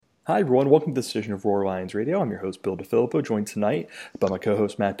Hi, everyone. Welcome to this edition of Roar Lions Radio. I'm your host, Bill DeFilippo, joined tonight by my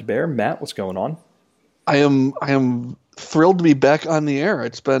co-host, Matt DeBear. Matt, what's going on? I am thrilled to be back on the air.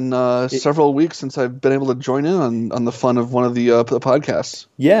 It's been It, several weeks since I've been able to join in on the fun of one of the podcasts.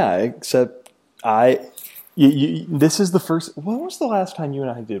 yeah, except this is the first. When was the last time you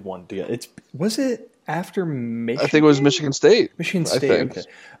and I did one together? Was it after Michigan? I think it was Michigan State. Michigan I State. think, Okay.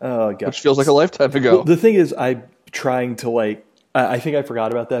 Oh, God. which feels like a lifetime ago. Well, the thing is, I'm trying to I think I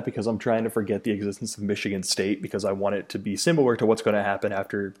forgot about that because I'm trying to forget the existence of Michigan State because I want it to be similar to what's going to happen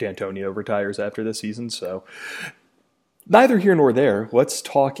after D'Antonio retires after this season. So neither here nor there. Let's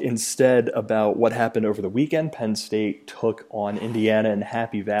talk instead about what happened over the weekend. Penn State took on Indiana in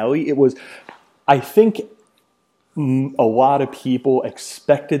Happy Valley. It was, I think, a lot of people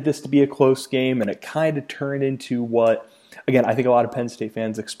expected this to be a close game, and it kind of turned into what, again, I think a lot of Penn State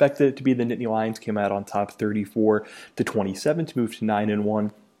fans expected it to be. The Nittany Lions came out on top 34-27 to move to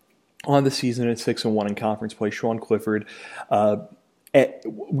 9-1 on the season at 6-1 in conference play. Sean Clifford,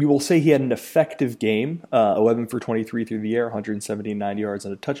 we will say he had an effective game, 11 for 23 through the air, 179 yards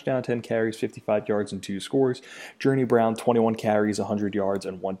and a touchdown, 10 carries, 55 yards and 2 scores. Journey Brown, 21 carries, 100 yards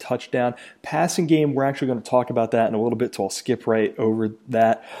and 1 touchdown. Passing game, we're actually going to talk about that in a little bit, so I'll skip right over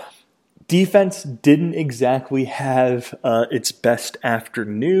that. Defense didn't exactly have its best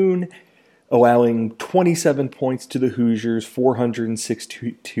afternoon, allowing 27 points to the Hoosiers,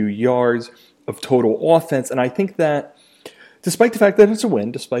 462 yards of total offense. And I think that despite the fact that it's a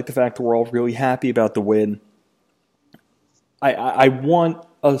win, despite the fact that we're all really happy about the win, I want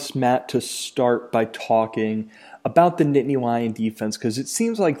us, Matt, to start by talking about the Nittany Lion defense because it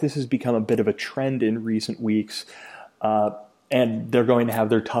seems like this has become a bit of a trend in recent weeks. And they're going to have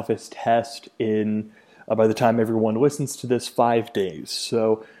their toughest test in, by the time everyone listens to this, 5 days.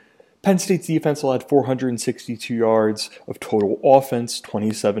 So Penn State's defense allowed 462 yards of total offense,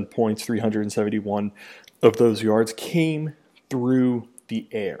 27 points, 371 of those yards came through the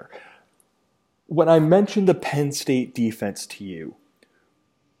air. When I mentioned the Penn State defense to you,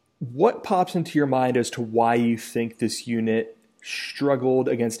 what pops into your mind as to why you think this unit struggled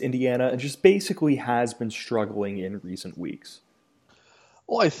against Indiana and just basically has been struggling in recent weeks?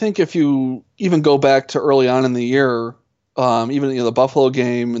 Well, I think if you even go back to early on in the year, even the Buffalo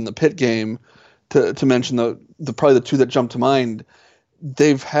game and the Pitt game, to mention the probably the two that jump to mind,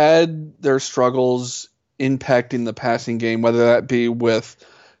 they've had their struggles impacting the passing game, whether that be with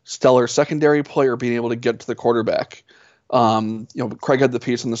stellar secondary play or being able to get to the quarterback. Craig had the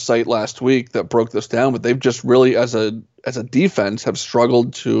piece on the site last week that broke this down, but they've just really, as a defense, have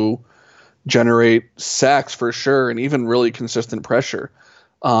struggled to generate sacks for sure, and even really consistent pressure.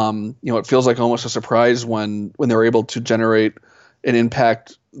 It feels like almost a surprise when they were able to generate and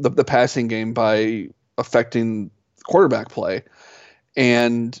impact the passing game by affecting quarterback play.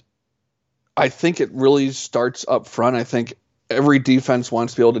 And I think it really starts up front. I think every defense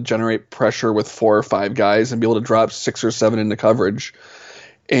wants to be able to generate pressure with 4 or 5 guys and be able to drop 6 or 7 into coverage.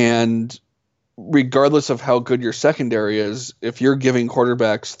 And regardless of how good your secondary is, if you're giving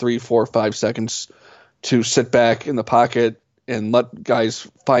quarterbacks 3, 4, 5 seconds to sit back in the pocket and let guys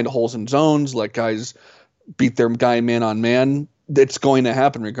find holes in zones, let guys beat their guy man on man, it's going to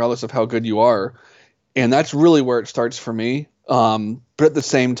happen regardless of how good you are. And that's really where it starts for me. But at the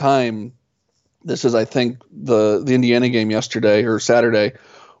same time, this is, I think, the Indiana game yesterday or Saturday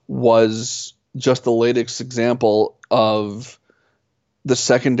was just the latest example of the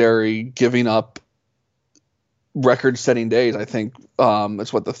secondary giving up record-setting days. I think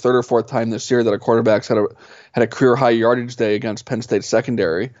it's the third or fourth time this year that a quarterback's had a career high yardage day against Penn State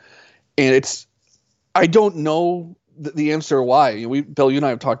secondary, and I don't know the answer why. Bill, you and I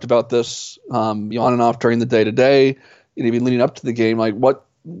have talked about this on and off during the day to day, and even leading up to the game. Like, what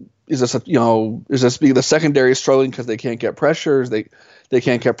is this? Is this the secondary struggling because they can't get pressures? They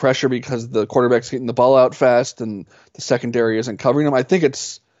can't get pressure because the quarterback's getting the ball out fast and the secondary isn't covering them. I think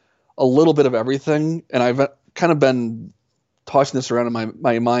it's a little bit of everything, and I've kind of been tossing this around in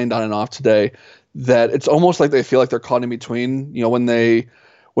my mind on and off today, that it's almost like they feel like they're caught in between. When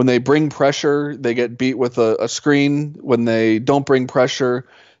they bring pressure, they get beat with a screen. When they don't bring pressure,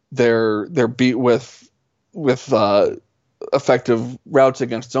 they're beat with effective routes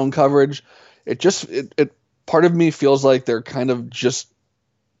against zone coverage. It part of me feels like they're kind of just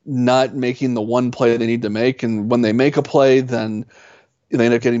not making the one play they need to make, and when they make a play, then they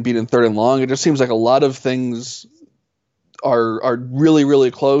end up getting beat in 3rd and long. It just seems like a lot of things are really,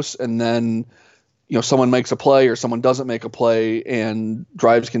 really close, and then someone makes a play or someone doesn't make a play, and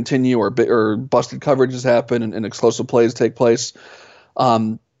drives continue, or busted coverages happen, and explosive plays take place.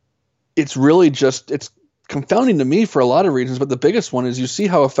 It's really just confounding to me for a lot of reasons, but the biggest one is you see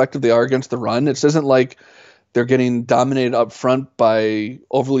how effective they are against the run. It isn't like they're getting dominated up front by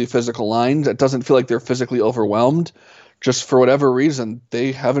overly physical lines. It doesn't feel like they're physically overwhelmed. Just for whatever reason,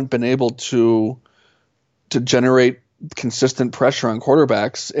 they haven't been able to generate consistent pressure on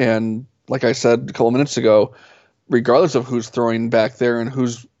quarterbacks. And like I said a couple of minutes ago, regardless of who's throwing back there and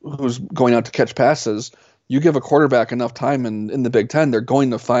who's going out to catch passes, you give a quarterback enough time in the Big Ten, they're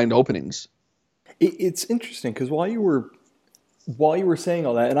going to find openings. It's interesting because while you were saying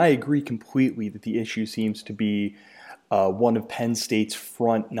all that, and I agree completely that the issue seems to be one of Penn State's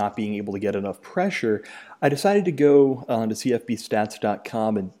front not being able to get enough pressure, I decided to go to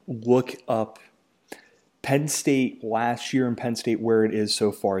CFBstats.com and look up Penn State last year and Penn State where it is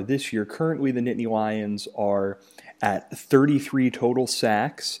so far this year. Currently, the Nittany Lions are at 33 total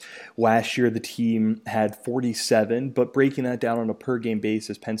sacks. Last year, the team had 47, but breaking that down on a per-game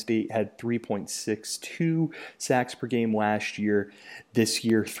basis, Penn State had 3.62 sacks per game last year. This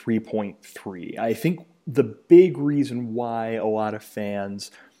year, 3.3. I think the big reason why a lot of fans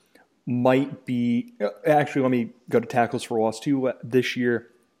might be... Actually, let me go to tackles for loss too. This year,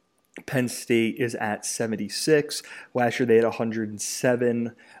 Penn State is at 76. Last year, they had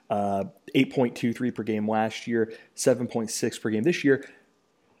 107. 8.23 per game last year, 7.6 per game this year.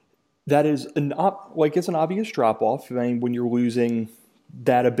 That is it's an obvious drop off. I mean, when you're losing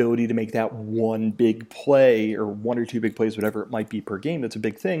that ability to make that one big play or one or two big plays, whatever it might be per game, that's a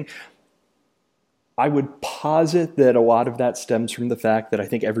big thing. I would posit that a lot of that stems from the fact that I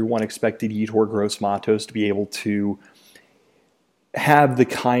think everyone expected Yetur Gross-Matos to be able to have the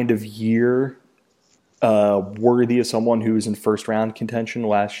kind of year worthy of someone who was in first round contention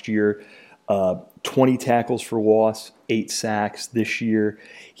last year. 20 tackles for loss, 8 sacks. This year,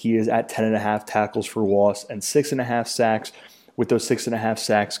 he is at 10.5 tackles for loss and 6.5 sacks, with those 6.5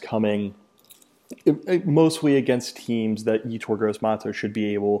 sacks coming mostly against teams that Yetur Gross-Matos should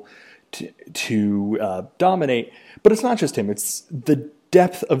be able to dominate. But it's not just him. It's the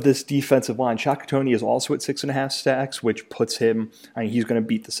depth of this defensive line. Shaka Toney is also at 6.5 sacks, which puts him, he's going to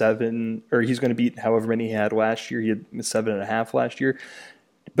beat he's going to beat however many he had last year. He had 7.5 last year.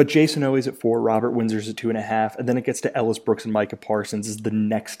 But Jason Oweh's at 4, Robert Windsor's at 2.5, and then it gets to Ellis Brooks and Micah Parsons as the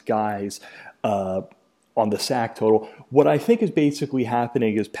next guys on the sack total. What I think is basically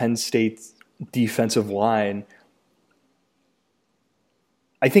happening is Penn State's defensive line,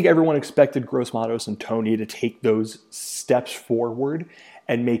 I think everyone expected Gross-Matos and Toney to take those steps forward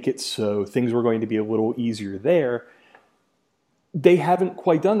and make it so things were going to be a little easier there. They haven't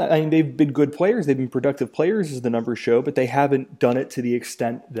quite done that. I mean, they've been good players. They've been productive players, as the numbers show, but they haven't done it to the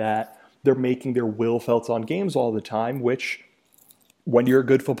extent that they're making their will felt on games all the time, which when you're a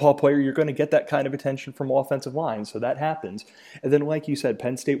good football player, you're going to get that kind of attention from offensive line. So that happens. And then, like you said,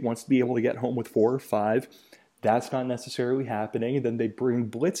 Penn State wants to be able to get home with 4 or 5. That's not necessarily happening. And then they bring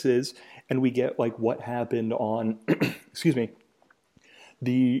blitzes, and we get like what happened on,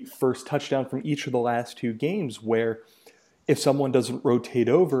 the first touchdown from each of the last 2 games, where if someone doesn't rotate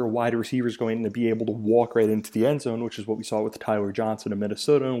over, a wide receiver is going to be able to walk right into the end zone, which is what we saw with Tyler Johnson in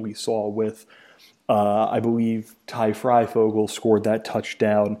Minnesota, and we saw with, I believe, Ty Freifogel scored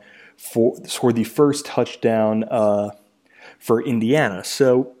the first touchdown for Indiana.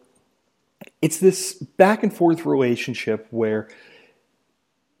 So it's this back and forth relationship where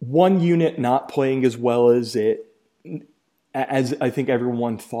one unit not playing as well as I think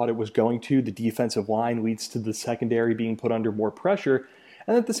everyone thought it was going to, the defensive line, leads to the secondary being put under more pressure.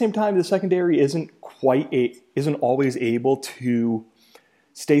 And at the same time, the secondary isn't always able to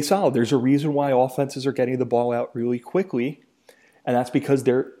stay solid. There's a reason why offenses are getting the ball out really quickly, and that's because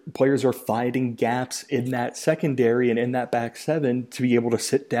their players are finding gaps in that secondary and in that back seven to be able to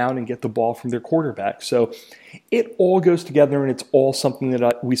sit down and get the ball from their quarterback. So it all goes together, and it's all something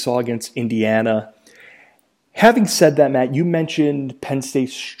that we saw against Indiana. Having said that, Matt, you mentioned Penn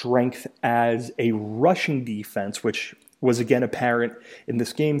State's strength as a rushing defense, which was again apparent in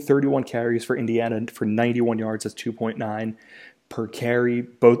this game. 31 carries for Indiana for 91 yards. That's 2.9 per carry.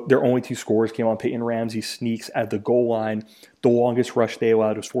 Both their only 2 scores came on Peyton Ramsey sneaks at the goal line. The longest rush they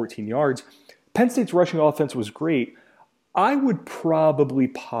allowed was 14 yards. Penn State's rushing offense was great. I would probably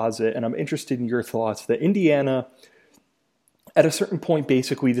posit, and I'm interested in your thoughts, that Indiana at a certain point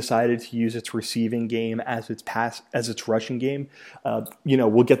basically decided to use its receiving game as its rushing game.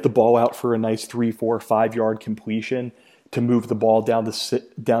 We'll get the ball out for a nice 3, 4, 5 yard completion to move the ball down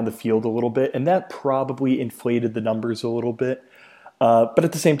the field a little bit, and that probably inflated the numbers a little bit. But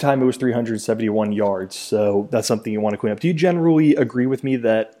at the same time, it was 371 yards, so that's something you want to clean up. Do you generally agree with me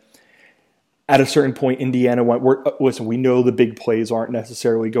that at a certain point, Indiana went, listen, we know the big plays aren't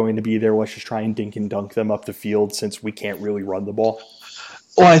necessarily going to be there. Let's just try and dink and dunk them up the field since we can't really run the ball.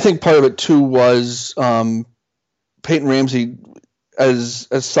 Well, I think part of it too was Peyton Ramsey, as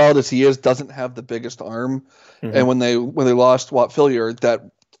solid as he is, doesn't have the biggest arm. Mm-hmm. And when they lost Whop Philliard, that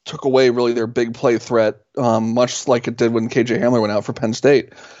took away really their big play threat, much like it did when KJ Hamler went out for Penn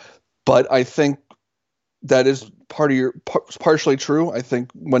State. But I think that is partially true. I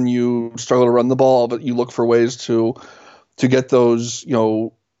think when you struggle to run the ball, but you look for ways to get those,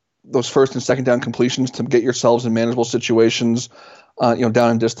 those first and second down completions to get yourselves in manageable situations, down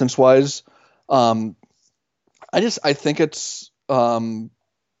and distance wise. I think it's, offense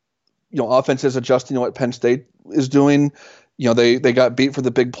is adjusting to what Penn State is doing. They got beat for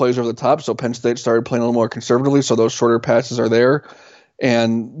the big plays over the top, so Penn State started playing a little more conservatively, so those shorter passes are there.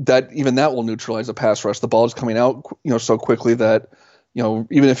 And that will neutralize the pass rush. The ball is coming out, so quickly that, even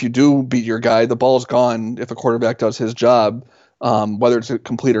if you do beat your guy, the ball's gone. If a quarterback does his job, whether it's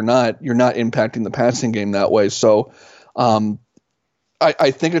complete or not, you're not impacting the passing game that way. So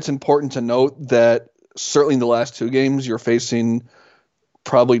I think it's important to note that certainly in the last two games, you're facing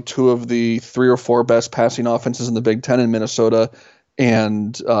probably two of the three or four best passing offenses in the Big Ten in Minnesota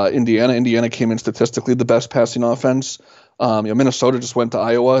and Indiana. Indiana came in statistically the best passing offense. Minnesota just went to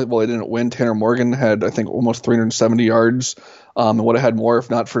Iowa. Well, they didn't win. Tanner Morgan had, I think, almost 370 yards, and would have had more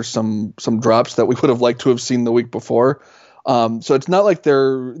if not for some drops that we would have liked to have seen the week before. So it's not like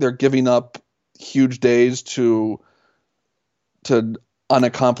they're giving up huge days to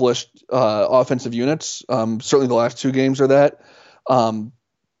unaccomplished offensive units. Certainly the last two games are that.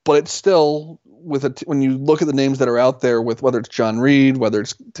 But it's still when you look at the names that are out there, with whether it's John Reed, whether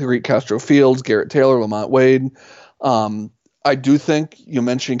it's Tariq Castro-Fields, Garrett Taylor, Lamont Wade. I do think you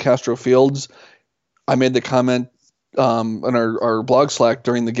mentioned Castro-Fields. I made the comment on our blog Slack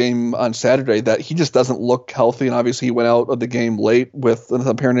during the game on Saturday that he just doesn't look healthy, and obviously he went out of the game late with an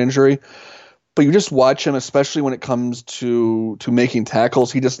apparent injury. But you just watch him, especially when it comes to making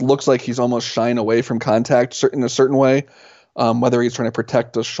tackles. He just looks like he's almost shying away from contact in a certain way, whether he's trying to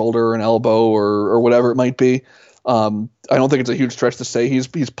protect a shoulder or an elbow or whatever it might be. I don't think it's a huge stretch to say he's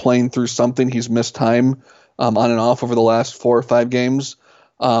playing through something. He's missed time on and off over the last 4 or 5 games.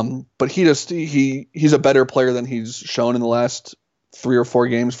 But he's a better player than he's shown in the last 3 or 4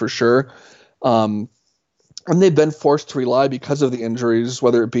 games for sure. And they've been forced to rely because of the injuries,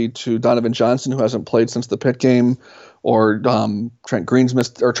 whether it be to Donovan Johnson, who hasn't played since the Pitt game, or Trent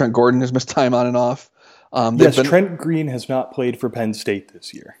Gordon has missed time on and off. Trent Green has not played for Penn State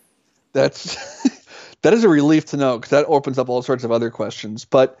this year. That is a relief to know, because that opens up all sorts of other questions.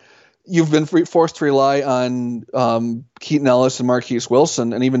 But you've been forced to rely on Keaton Ellis and Marquise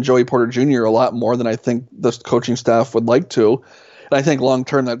Wilson and even Joey Porter Jr. a lot more than I think the coaching staff would like to. And I think long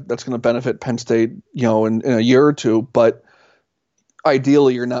term that's going to benefit Penn State, in a year or two. But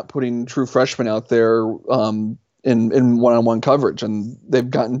ideally, you're not putting true freshmen out there in one-on-one coverage, and they've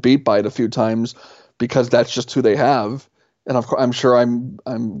gotten beat by it a few times because that's just who they have. And of course, I'm sure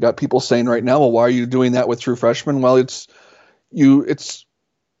I'm got people saying right now, well, why are you doing that with true freshmen? Well,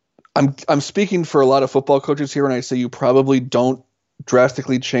 I'm speaking for a lot of football coaches here when I say you probably don't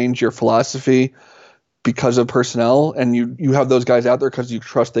drastically change your philosophy because of personnel, and you have those guys out there because you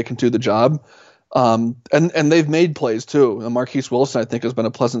trust they can do the job. And they've made plays too. And Marquise Wilson, I think, has been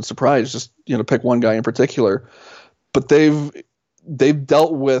a pleasant surprise, just to pick one guy in particular. But they've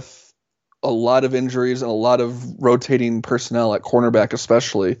dealt with a lot of injuries and a lot of rotating personnel at cornerback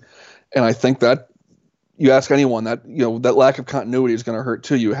especially. And I think that you ask anyone that, that lack of continuity is going to hurt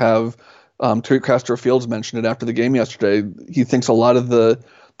too. You have Tariq Castro-Fields mentioned it after the game yesterday. He thinks a lot of the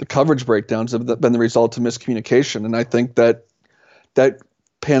coverage breakdowns have been the result of miscommunication. And I think that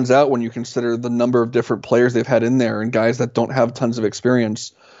pans out when you consider the number of different players they've had in there and guys that don't have tons of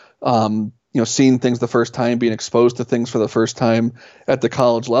experience, seeing things the first time, being exposed to things for the first time at the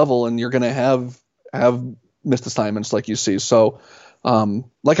college level. And you're going to have missed assignments like you see. So,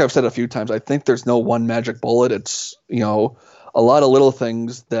 like I've said a few times, I think there's no one magic bullet. It's, a lot of little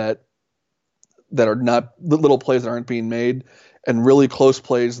things that are not little plays that aren't being made, and really close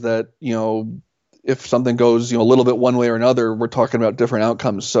plays that, if something goes, a little bit one way or another, we're talking about different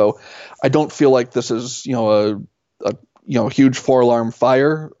outcomes. So I don't feel like this is, a huge 4-alarm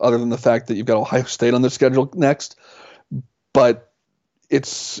fire, other than the fact that you've got Ohio State on the schedule next. But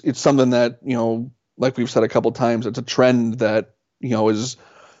it's something that, like we've said a couple times, it's a trend that, is,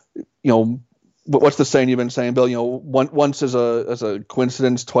 what's the saying you've been saying, Bill? Once is a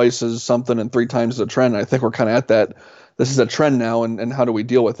coincidence, twice is something, and 3 times is a trend. I think we're kind of at that. This is a trend now, and how do we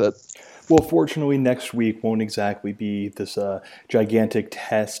deal with it? Well, fortunately, next week won't exactly be this gigantic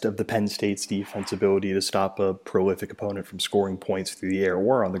test of the Penn State's defense ability to stop a prolific opponent from scoring points through the air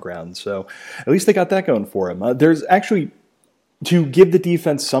or on the ground. So at least they got that going for them. There's actually, to give the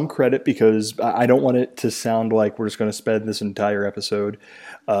defense some credit, because I don't want it to sound like we're just going to spend this entire episode,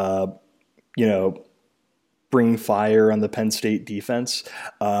 bringing fire on the Penn State defense.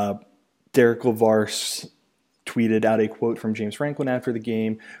 Derek LeVar tweeted out a quote from James Franklin after the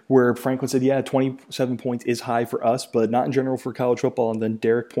game where Franklin said, 27 points is high for us, but not in general for college football. And then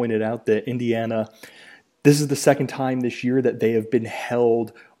Derek pointed out that Indiana, this is the second time this year that they have been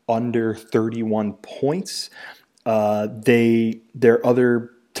held under 31 points. Their other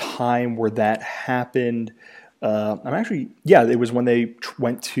time where that happened, it was when they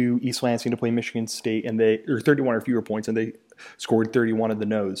went to East Lansing to play Michigan State, and they 31 or fewer points, and they scored 31 in the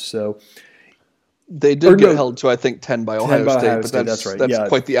nose. So they did get held to, I think, 10 by Ohio State, but that's right. That's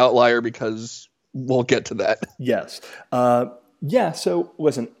quite the outlier, because we'll get to that. Yes. So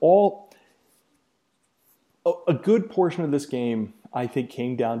listen, a good portion of this game, I think,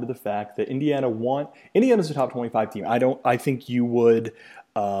 came down to the fact that Indiana won. Indiana's a top 25 team. I think you would.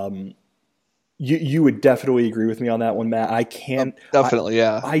 You would definitely agree with me on that one, Matt. I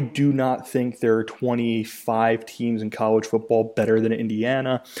do not think there are 25 teams in college football better than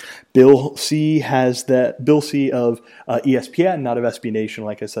Indiana. Bill C. of ESPN, not of SB Nation,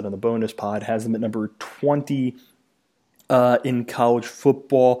 like I said on the bonus pod, has them at number 20 in college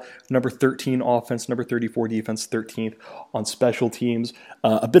football, number 13 offense, number 34 defense, 13th on special teams.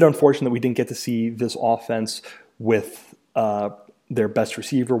 A bit unfortunate that we didn't get to see this offense with their best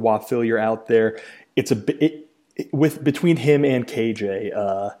receiver, Wafilier, out there. Between him and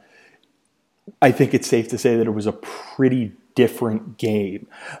KJ, I think it's safe to say that it was a pretty different game.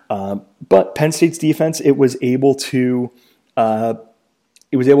 But Penn State's defense, it was able to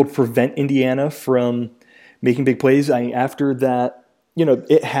prevent Indiana from making big plays. After that,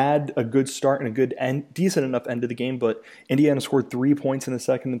 it had a good start and a good decent enough end of the game, but Indiana scored 3 points in the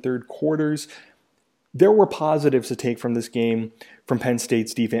second and third quarters. There were positives to take from this game from Penn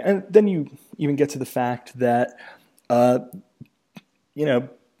State's defense. And then you even get to the fact that, Yetur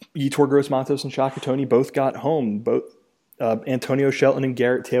Gross-Matos and Shaka Toney both got home. Both Antonio Shelton and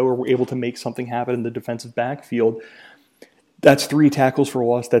Garrett Taylor were able to make something happen in the defensive backfield. That's 3 tackles for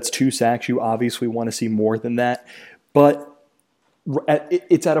loss. That's 2 sacks. You obviously want to see more than that. But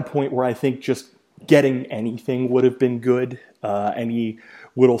it's at a point where I think just getting anything would have been good. Any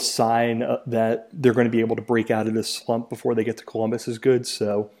little sign that they're going to be able to break out of this slump before they get to Columbus is good.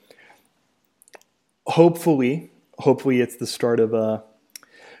 So hopefully it's the start of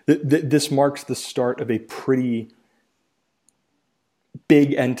this marks the start of a pretty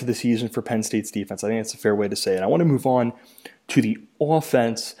big end to the season for Penn State's defense. I think that's a fair way to say it. I want to move on to the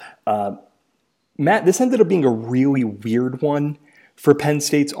offense. Matt, this ended up being a really weird one for Penn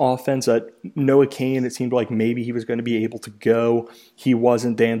State's offense. Noah Cain, it seemed like maybe he was going to be able to go. He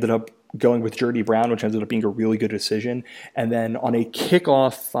wasn't. They ended up going with Journey Brown, which ended up being a really good decision. And then on a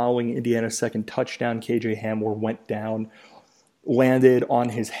kickoff following Indiana's second touchdown, KJ Hamler went down, landed on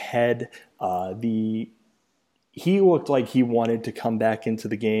his head. He looked like he wanted to come back into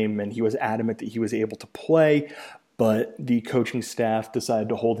the game, and he was adamant that he was able to play, but the coaching staff decided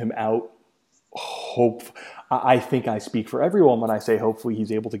to hold him out. I think I speak for everyone when I say hopefully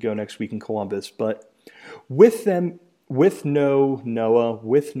he's able to go next week in Columbus. But with no Noah,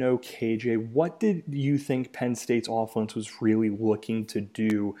 with no KJ, what did you think Penn State's offense was really looking to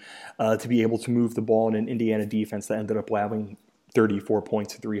do to be able to move the ball in an Indiana defense that ended up allowing 34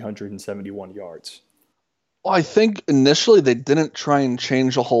 points to 371 yards? Well, I think initially they didn't try and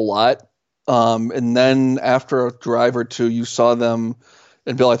change a whole lot. And then after a drive or two, you saw them.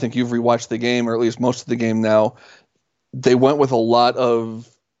 And Bill, I think you've rewatched the game, or at least most of the game now. They went with a lot of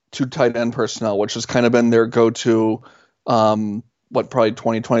 2 tight end personnel, which has kind of been their go-to, probably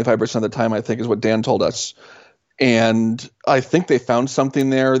 20-25% of the time, I think, is what Dan told us. And I think they found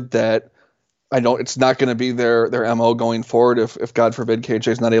something there that it's not going to be their MO going forward if God forbid KJ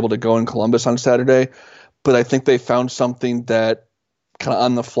is not able to go in Columbus on Saturday. But I think they found something that kind of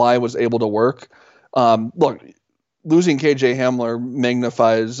on the fly was able to work. Look, losing KJ Hamler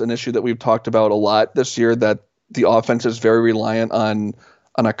magnifies an issue that we've talked about a lot this year, that the offense is very reliant on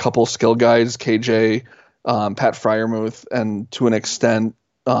a couple skill guys, KJ, Pat Freiermuth, and to an extent,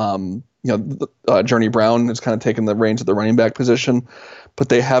 Journey Brown has kind of taken the reins at the running back position, but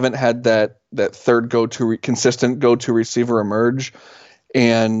they haven't had that third consistent go-to receiver emerge.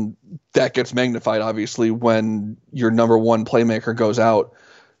 And that gets magnified, obviously, when your number one playmaker goes out.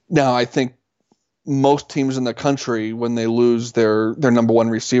 Now, I think most teams in the country, when they lose their number one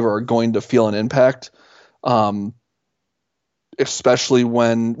receiver, are going to feel an impact. Especially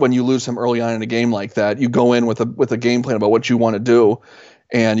when you lose him early on in a game like that, you go in with a game plan about what you want to do,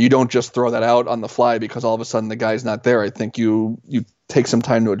 and you don't just throw that out on the fly because all of a sudden the guy's not there. I think you take some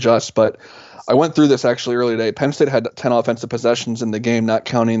time to adjust. But I went through this actually earlier today. Penn State had 10 offensive possessions in the game, not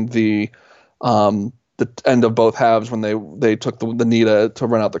counting the end of both halves when they took the knee to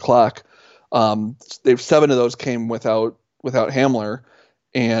run out the clock. They've 7 of those came without Hamler,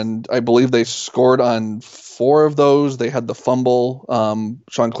 and I believe they scored on 4 of those. They had the fumble,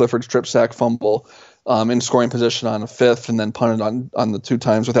 Sean Clifford strip sack fumble, in scoring position on a 5th, and then punted on the 2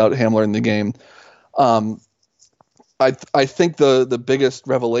 times without Hamler in the game. I think the biggest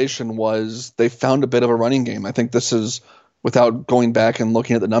revelation was they found a bit of a running game. I think this is, without going back and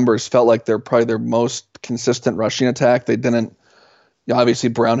looking at the numbers, felt like they're probably their most consistent rushing attack. They didn't. Obviously,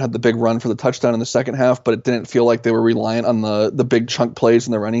 Brown had the big run for the touchdown in the second half, but it didn't feel like they were reliant on the big chunk plays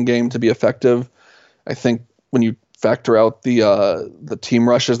in the running game to be effective. I think when you factor out the team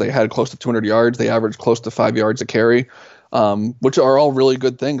rushes, they had close to 200 yards. They averaged close to 5 yards a carry, which are all really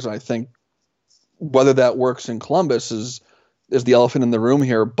good things. And I think whether that works in Columbus is the elephant in the room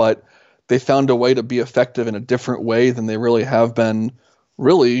here, but they found a way to be effective in a different way than they really have been,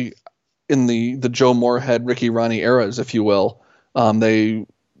 really, in the Joe Moorhead, Ricky Ronnie eras, if you will. They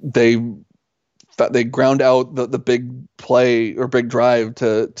ground out the big play or big drive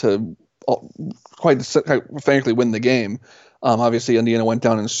to quite frankly win the game. Obviously, Indiana went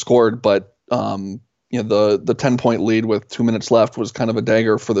down and scored, but the 10-point lead with 2 minutes left was kind of a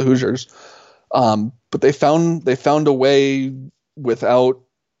dagger for the Hoosiers. But they found a way without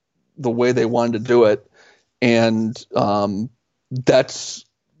the way they wanted to do it, and that's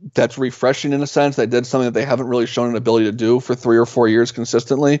refreshing in a sense. They did something that they haven't really shown an ability to do for 3 or 4 years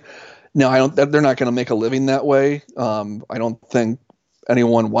consistently. Now, they're not going to make a living that way. I don't think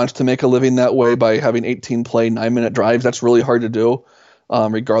anyone wants to make a living that way by having 18-play 9-minute drives. That's really hard to do,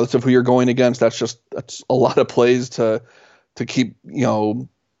 regardless of who you're going against. That's a lot of plays to keep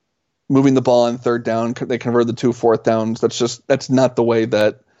moving the ball on third down. They converted the 2 fourth downs. That's not the way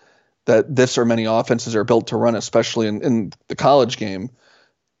that this or many offenses are built to run, especially in the college game.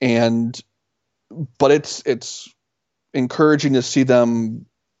 But it's encouraging to see them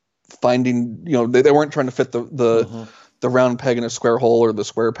finding, they weren't trying to fit the round peg in a square hole or the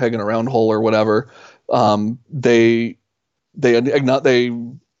square peg in a round hole or whatever. They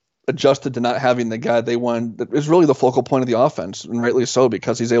adjusted to not having the guy they wanted. That is really the focal point of the offense, and rightly so,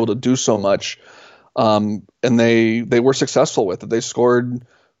 because he's able to do so much. And they were successful with it. They scored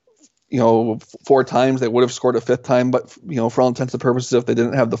 4 times. They would have scored a 5th time, but for all intents and purposes, if they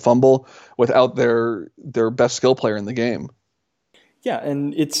didn't have the fumble, without their best skill player in the game. Yeah,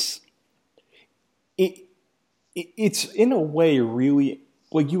 and it's in a way really,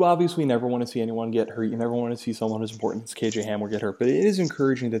 like, you obviously never want to see anyone get hurt. You never want to see someone as important as KJ Hamler get hurt, but it is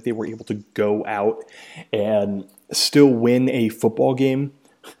encouraging that they were able to go out and still win a football game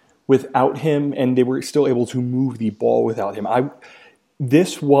without him, and they were still able to move the ball without him.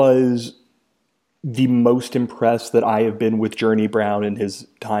 This was the most impressed that I have been with Journey Brown in his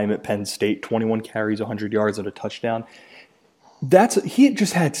time at Penn State. 21 carries, 100 yards, and a touchdown. He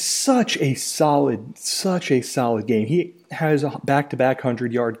just had such a solid game. He has back-to-back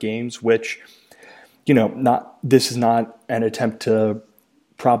 100-yard games, which, this is not an attempt to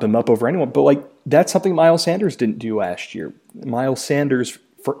prop him up over anyone, but that's something Miles Sanders didn't do last year. Miles Sanders,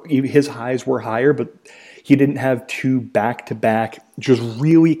 his highs were higher, but he didn't have 2 back-to-back, just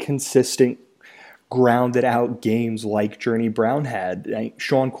really consistent, grounded-out games like Journey Brown had.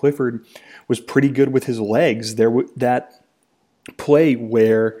 Sean Clifford was pretty good with his legs. That play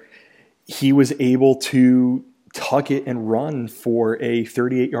where he was able to tuck it and run for a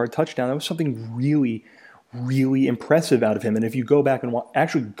 38-yard touchdown, that was something really, really impressive out of him. And if you go back and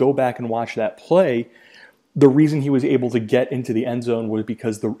watch that play, the reason he was able to get into the end zone was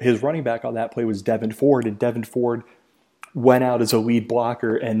because his running back on that play was Devin Ford, and Devin Ford went out as a lead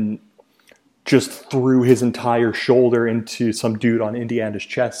blocker and just threw his entire shoulder into some dude on Indiana's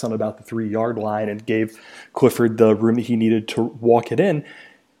chest on about the 3-yard line and gave Clifford the room that he needed to walk it in.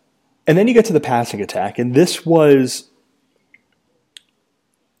 And then you get to the passing attack, and this was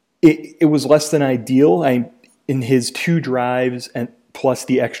it was less than ideal. In his 2 drives and plus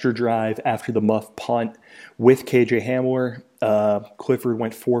the extra drive after the muff punt with KJ Hamler, Clifford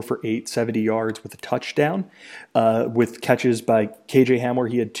went 4 for 8, 70 yards with a touchdown. With catches by KJ Hamler,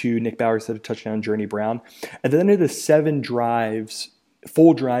 he had 2. Nick Bowers had a touchdown, Journey Brown. And then of the 7 drives,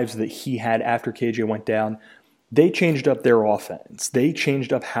 full drives that he had after KJ went down, they changed up their offense. They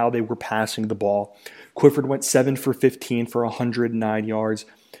changed up how they were passing the ball. Clifford went 7 for 15 for 109 yards.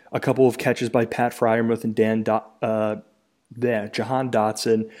 A couple of catches by Pat Fryermuth and Jahan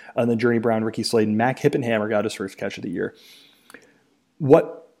Dotson, and then Journey Brown, Ricky Slade, and Mac Hippenhammer got his first catch of the year.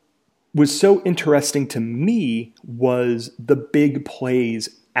 What was so interesting to me was the big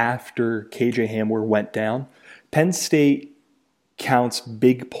plays after KJ Hamler went down. Penn State counts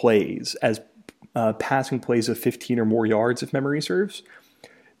big plays as passing plays of 15 or more yards, if memory serves.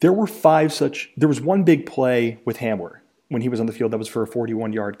 There was one big play with Hamler when he was on the field that was for a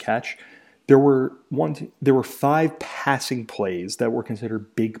 41-yard catch. There were 5 passing plays that were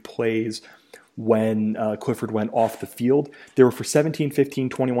considered big plays when Clifford went off the field. They were for 17, 15,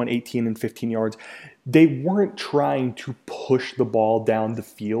 21, 18, and 15 yards. They weren't trying to push the ball down the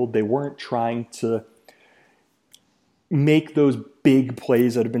field. They weren't trying to make those big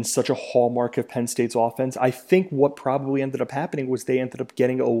plays that have been such a hallmark of Penn State's offense. I think what probably ended up happening was they ended up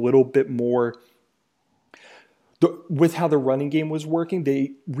getting a little bit more with how the running game was working.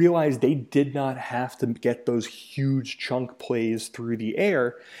 They realized they did not have to get those huge chunk plays through the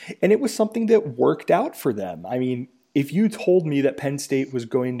air, and it was something that worked out for them. I mean, if you told me that Penn State was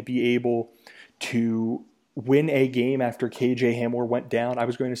going to be able to win a game after KJ Hamler went down, I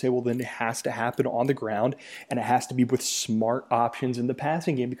was going to say, well, then it has to happen on the ground, and it has to be with smart options in the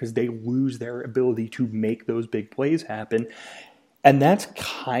passing game because they lose their ability to make those big plays happen. And that's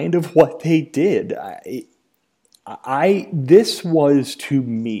kind of what they did. This was to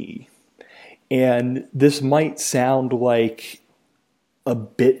me, and this might sound like a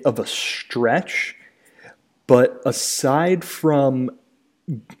bit of a stretch, but aside from,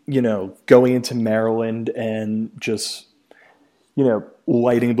 going into Maryland and just,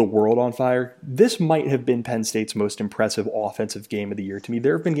 lighting the world on fire, this might have been Penn State's most impressive offensive game of the year to me.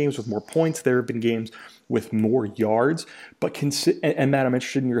 There have been games with more points. There have been games with more yards. But and Matt, I'm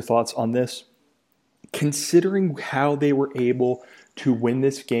interested in your thoughts on this. Considering how they were able to win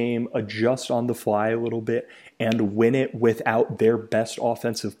this game, adjust on the fly a little bit, and win it without their best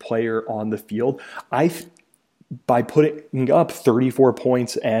offensive player on the field, by putting up 34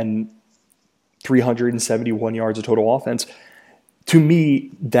 points and 371 yards of total offense, to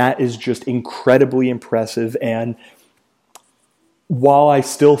me, that is just incredibly impressive. And while I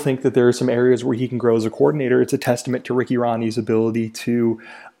still think that there are some areas where he can grow as a coordinator, it's a testament to Ricky Rahne's ability to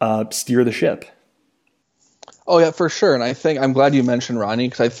steer the ship. Oh yeah, for sure. And I think I'm glad you mentioned Rahne,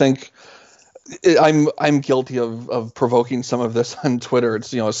 because I think I'm guilty of provoking some of this on Twitter.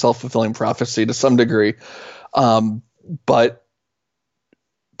 It's a self-fulfilling prophecy to some degree. But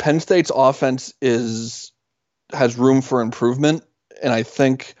Penn State's offense has room for improvement, and I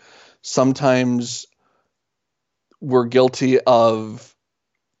think sometimes we're guilty of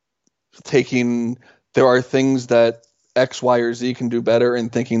there are things that X, Y, or Z can do better,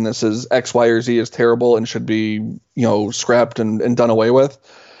 and thinking this is X, Y, or Z is terrible and should be, scrapped and done away with.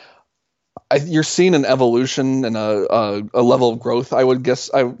 You're seeing an evolution and a level of growth, I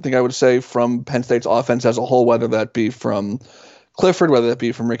think I would say, from Penn State's offense as a whole, whether that be from Clifford, whether that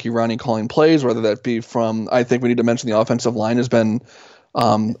be from Ricky Rahne calling plays, whether that be from, I think we need to mention the offensive line has been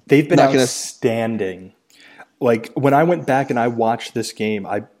they've been outstanding. Like, when I went back and I watched this game,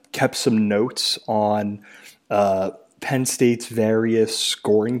 I kept some notes on Penn State's various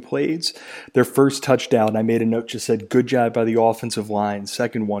scoring plays. Their first touchdown, I made a note, just said, good job by the offensive line.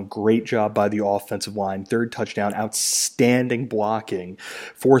 Second one, great job by the offensive line. Third touchdown, outstanding blocking.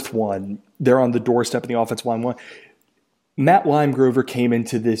 Fourth one, they're on the doorstep of the offensive line. Matt Limegrover came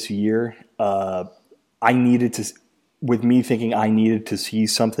into this year. I needed to see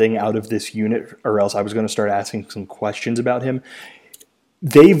something out of this unit, or else I was going to start asking some questions about him.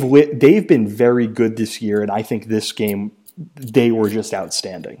 They've been very good this year, and I think this game they were just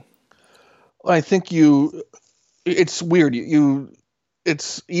outstanding. I think it's weird.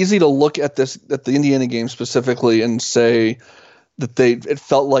 It's easy to look at the Indiana game specifically and say that it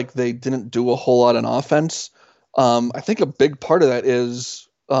felt like they didn't do a whole lot on offense. I think a big part of that is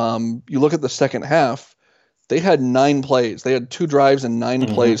you look at the second half. They had 9 plays. They had 2 drives and 9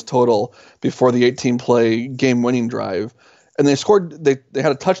 plays total before the 18-play game-winning drive. And they scored. They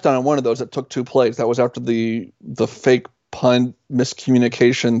had a touchdown on one of those that took 2 plays. That was after the fake punt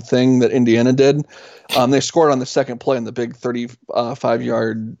miscommunication thing that Indiana did. They scored on the second play in the big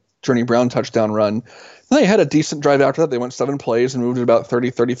 35-yard Journey Brown touchdown run. And they had a decent drive after that. They went 7 plays and moved it about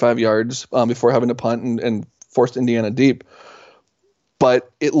 35 yards before having to punt and forced Indiana deep.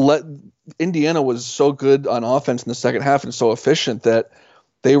 But Indiana was so good on offense in the second half and so efficient that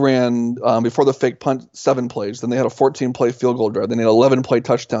they ran, before the fake punt, 7 plays. Then they had a 14-play field goal drive. Then they had an 11-play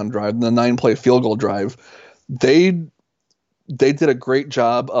touchdown drive. And a 9-play field goal drive. they they did a great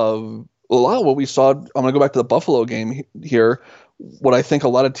job of a lot of what we saw. I'm going to go back to the Buffalo game here. What I think a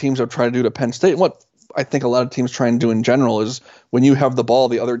lot of teams are trying to do to Penn State, and what I think a lot of teams try and do in general, is when you have the ball,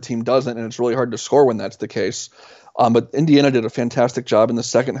 the other team doesn't, and it's really hard to score when that's the case. But Indiana did a fantastic job in the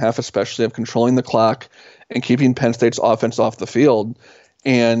second half, especially of controlling the clock and keeping Penn State's offense off the field.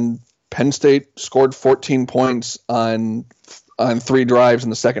 And Penn State scored 14 points on 3 drives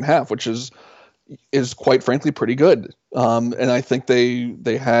in the second half, which is quite frankly pretty good. And I think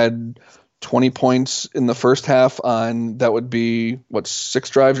they had 20 points in the first half on, that would be 6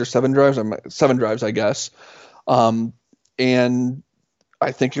 drives or 7 drives, 7 drives, I guess. And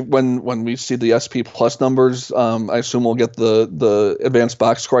I think when we see the SP plus numbers, I assume we'll get the advanced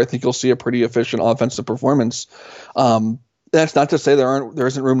box score. I think you'll see a pretty efficient offensive performance. That's not to say there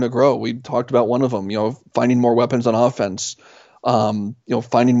isn't room to grow. We talked about one of them, finding more weapons on offense,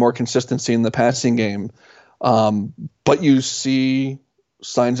 finding more consistency in the passing game. But you see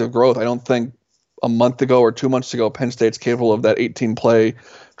signs of growth. I don't think a month ago or 2 months ago, Penn State's capable of that 18 play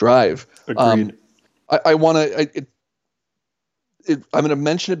drive. Agreed. I'm going to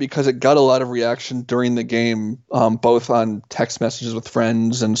mention it because it got a lot of reaction during the game, both on text messages with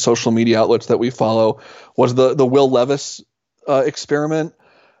friends and social media outlets that we follow, was the Will Levis experiment.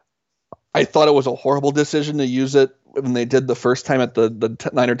 I thought it was a horrible decision to use it when they did the first time at the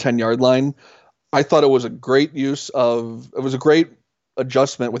 9 or 10 yard line. I thought it was a great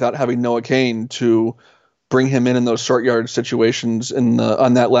adjustment without having Noah Cain to bring him in those short yard situations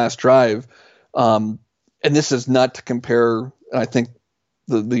on that last drive. And this is not to compare. I think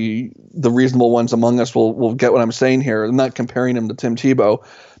the reasonable ones among us will get what I'm saying here. I'm not comparing him to Tim Tebow,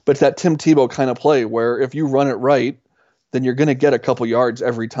 but it's that Tim Tebow kind of play where if you run it right, then you're going to get a couple yards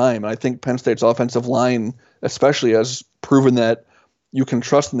every time. And I think Penn State's offensive line especially has proven that you can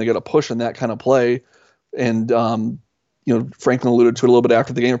trust them to get a push in that kind of play. And, Franklin alluded to it a little bit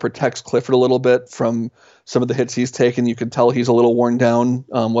after the game. It protects Clifford a little bit from some of the hits he's taken. You could tell he's a little worn down,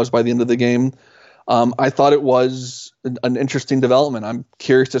 was by the end of the game. I thought it was an interesting development. I'm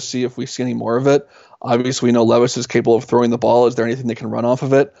curious to see if we see any more of it. Obviously, we know Levis is capable of throwing the ball. Is there anything they can run off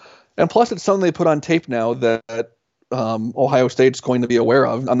of it? And plus, it's something they put on tape now that Ohio State's going to be aware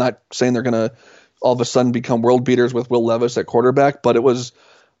of. I'm not saying they're going to all of a sudden become world beaters with Will Levis at quarterback, but it was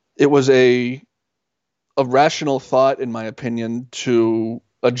a rational thought, in my opinion, to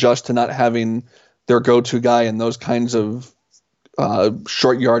adjust to not having their go-to guy in those kinds of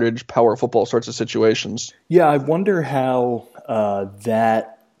short yardage, power football sorts of situations. Yeah, I wonder how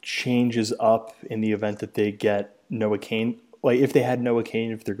that changes up in the event that they get Noah Cain. Like, if they had Noah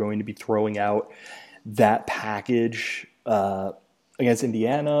Cain, if they're going to be throwing out that package against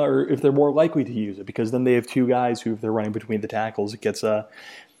Indiana, or if they're more likely to use it, because then they have 2 guys who, if they're running between the tackles, it gets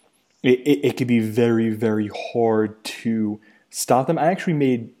it could be very, very hard to stop them. I'm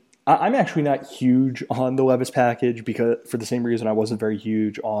actually not huge on the Levis package, because for the same reason I wasn't very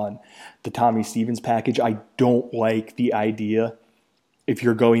huge on the Tommy Stevens package. I don't like the idea, if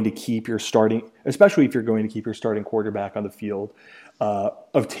you're going to keep your starting, especially if you're going to keep your starting quarterback on the field,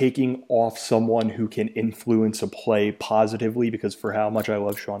 of taking off someone who can influence a play positively, because for how much I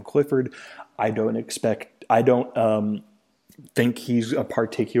love Sean Clifford, I don't think he's a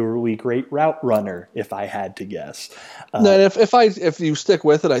particularly great route runner, if I had to guess. No, if you stick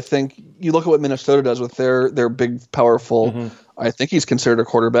with it, I think you look at what Minnesota does with their big, powerful. Mm-hmm. I think he's considered a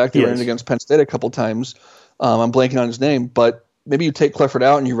quarterback. They ran it against Penn State a couple times. I'm blanking on his name, but maybe you take Clifford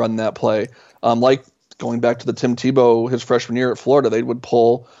out and you run that play. Like going back to the Tim Tebow, his freshman year at Florida, they would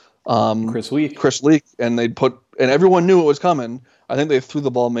pull Chris Leak, and everyone knew it was coming. I think they threw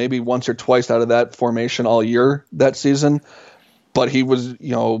the ball maybe once or twice out of that formation all year that season. But he was,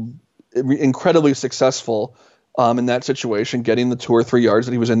 incredibly successful in that situation, getting the 2 or 3 yards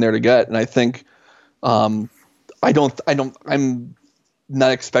that he was in there to get. And I think, I'm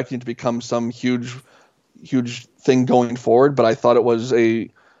not expecting it to become some huge thing going forward. But I thought it was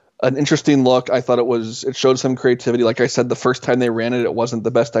an interesting look. I thought it showed some creativity. Like I said, the first time they ran it, it wasn't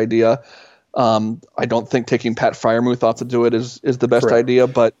the best idea. I don't think taking Pat Freiermuth off to do it is the best idea.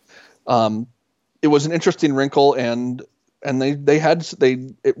 But it was an interesting wrinkle, and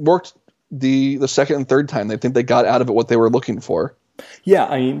it worked the second and third time. They think they got out of it what they were looking for. Yeah,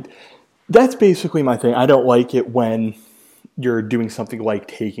 I mean, that's basically my thing. I don't like it when you're doing something like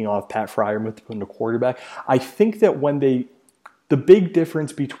taking off Pat Freiermuth to put in a quarterback. I think that the big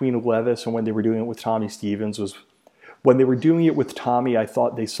difference between Levis and when they were doing it with Tommy Stevens was, when they were doing it with Tommy, I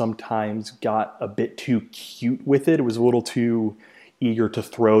thought they sometimes got a bit too cute with it. It was a little too eager to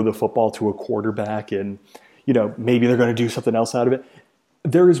throw the football to a quarterback, and maybe they're going to do something else out of it.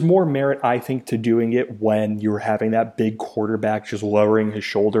 there is more merit, I think, to doing it when you're having that big quarterback just lowering his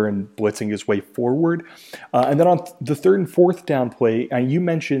shoulder and blitzing his way forward. And then on the third and fourth down play, and you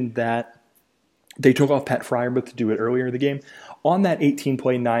mentioned that they took off Pat Freiermuth to do it earlier in the game. On that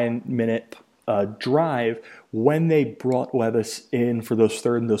 18-play, 9-minute drive, when they brought Levis in for those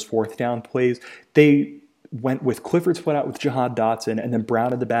third and those fourth down plays, they went with Clifford split out with Jahan Dotson and then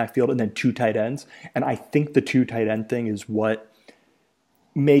Brown in the backfield and then 2 tight ends. And I think the 2 tight end thing is what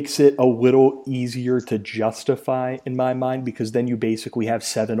makes it a little easier to justify in my mind, because then you basically have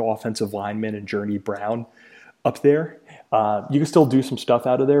 7 offensive linemen and Journey Brown up there. You can still do some stuff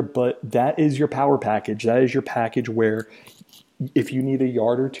out of there, but that is your power package. That is your package where if you need a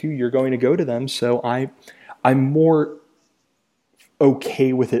yard or 2, you're going to go to them. So I'm more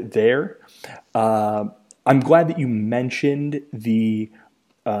okay with it there. I'm glad that you mentioned the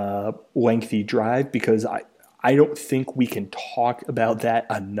lengthy drive, because I don't think we can talk about that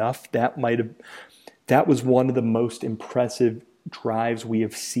enough. That was one of the most impressive drives we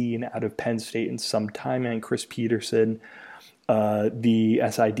have seen out of Penn State in some time. And Chris Peterson, the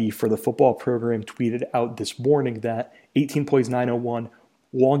SID for the football program, tweeted out this morning that 18 plays, 901,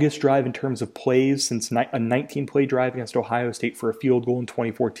 longest drive in terms of plays since a 19-play drive against Ohio State for a field goal in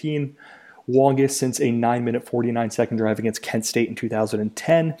 2014. Longest since a 9-minute, 49-second drive against Kent State in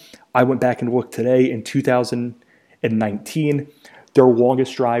 2010. I went back and looked today. In 2019, their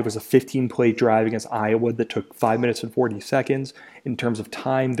longest drive was a 15-play drive against Iowa that took 5 minutes and 40 seconds. In terms of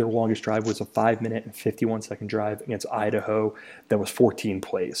time, their longest drive was a 5-minute and 51-second drive against Idaho that was 14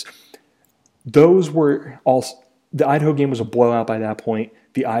 plays. Those were all. The Idaho game was a blowout by that point.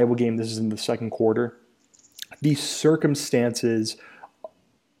 The Iowa game, this is in the second quarter. The circumstances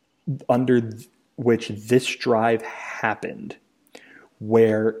under which this drive happened,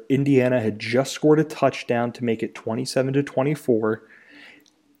 where Indiana had just scored a touchdown to make it 27-24.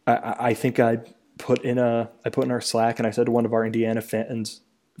 I think I put in our Slack, and I said to one of our Indiana fan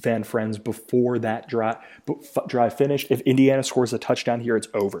friends before that drive finished, if Indiana scores a touchdown here, it's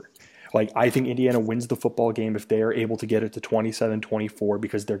over. Like, I think Indiana wins the football game if they are able to get it to 27-24,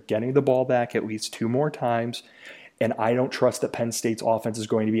 because they're getting the ball back at least 2 more times. And I don't trust that Penn State's offense is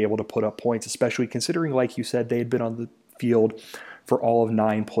going to be able to put up points, especially considering, like you said, they had been on the field for all of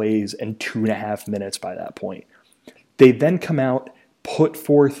 9 plays and 2.5 minutes by that point. They then come out, put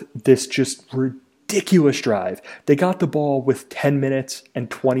forth this just ridiculous drive. They got the ball with 10 minutes and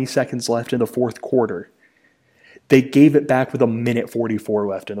 20 seconds left in the fourth quarter. They gave it back with 1:44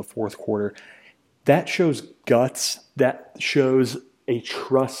 left in the fourth quarter. That shows guts. That shows a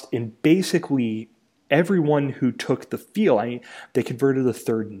trust in basically everyone who took the field. I mean, they converted a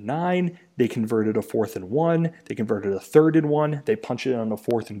 3rd and 9. They converted a 4th and 1. They converted a 3rd and 1. They punched it on a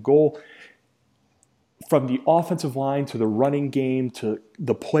 4th and goal. From the offensive line to the running game to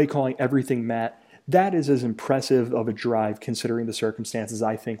the play calling, everything, Matt, that is as impressive of a drive considering the circumstances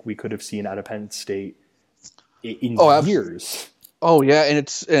I think we could have seen out of Penn State in years. Oh yeah,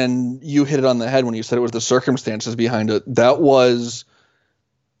 and you hit it on the head when you said it was the circumstances behind it. That was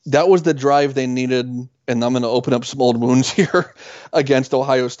the drive they needed, and I'm going to open up some old wounds here against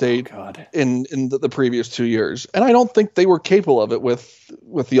Ohio State in the previous 2 years. And I don't think they were capable of it with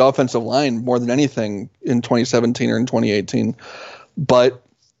the offensive line more than anything in 2017 or in 2018. But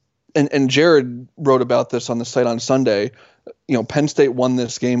and Jared wrote about this on the site on Sunday. You know, Penn State won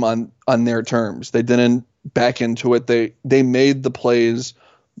this game on their terms. They didn't back into it. They made the plays,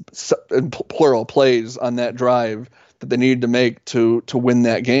 plural plays, on that drive that they needed to make to win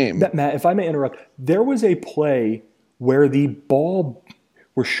that game. Matt, if I may interrupt, there was a play where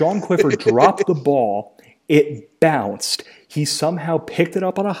Sean Clifford dropped the ball, it bounced. He somehow picked it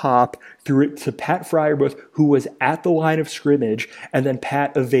up on a hop, threw it to Pat Freiermuth, who was at the line of scrimmage, and then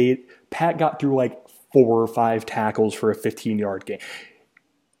Pat got through like 4 or 5 tackles for a 15-yard gain.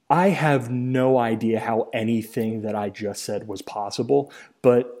 I have no idea how anything that I just said was possible,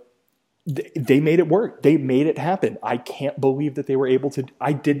 but they made it work. They made it happen. I can't believe that they were able to.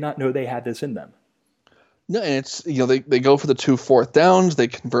 I did not know they had this in them. No, and it's, you know, they go for the 2 4th downs. They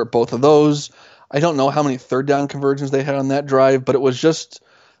convert both of those. I don't know how many 3rd down conversions they had on that drive, but it was just,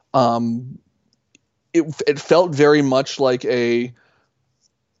 it felt very much like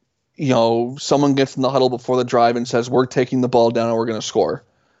someone gets in the huddle before the drive and says, "We're taking the ball down and we're going to score.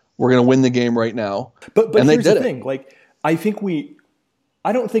 We're going to win the game right now." But and here's the thing. Like, I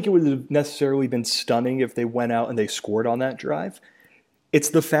don't think it would have necessarily been stunning if they went out and they scored on that drive.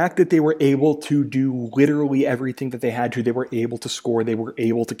 It's the fact that they were able to do literally everything that they had to. They were able to score. They were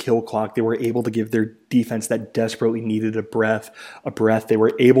able to kill clock. They were able to give their defense that desperately needed a breath. They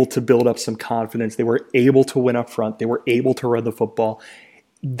were able to build up some confidence. They were able to win up front. They were able to run the football.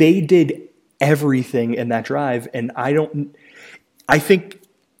 they did everything in that drive, and I think,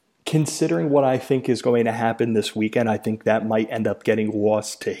 considering what I think is going to happen this weekend, I think that might end up getting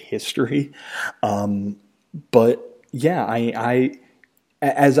lost to history. But yeah, I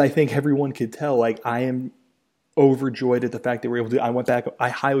as I think everyone could tell, like, I am overjoyed at the fact that we're able to. I went back. I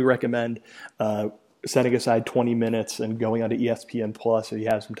highly recommend setting aside 20 minutes and going onto ESPN Plus if you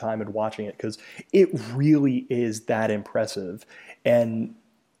have some time and watching it, because it really is that impressive. And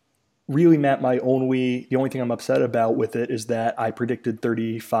really, Matt, the only thing I'm upset about with it is that I predicted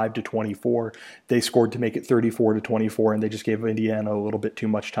 35-24. They scored to make it 34-24, and they just gave Indiana a little bit too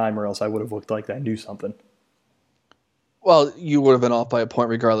much time, or else I would have looked like I knew something. Well, you would have been off by a point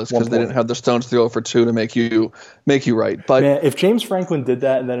regardless, because they didn't have the stones to go for two to make you right. But man, if James Franklin did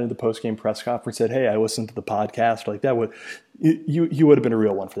that and then in the post-game press conference said, "Hey, I listened to the podcast," like, that would you would have been a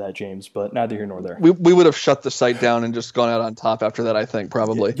real one for that, James. But neither here nor there. We would have shut the site down and just gone out on top after that, I think,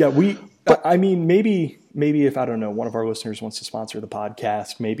 probably. Yeah, But I mean, maybe if, I don't know, one of our listeners wants to sponsor the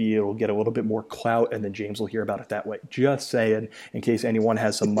podcast, maybe it'll get a little bit more clout, and then James will hear about it that way. Just saying, in case anyone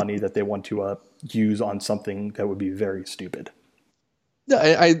has some money that they want to use on something that would be very stupid.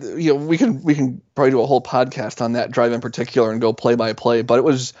 Yeah, we can probably do a whole podcast on that drive in particular and go play by play.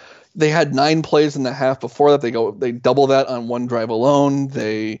 But they had 9 plays in the half before that. They double that on one drive alone.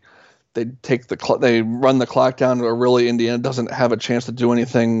 They run the clock down to where really Indiana doesn't have a chance to do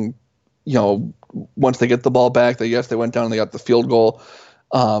anything. Once they get the ball back, they went down and they got the field goal.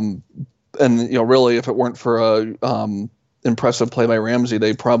 And really, if it weren't for a impressive play by Ramsey,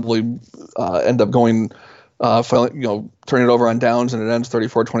 they probably end up going, turning it over on downs, and it ends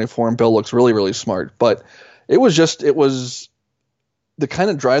 34-24. And Bill looks really, really smart. But it was the kind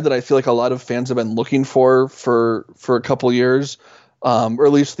of drive that I feel like a lot of fans have been looking for a couple years, or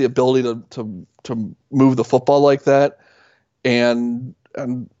at least the ability to move the football like that, and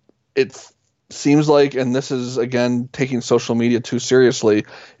it seems like, and this is again taking social media too seriously,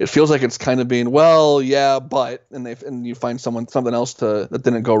 it feels like it's kind of being, well, yeah, but, and you find something else that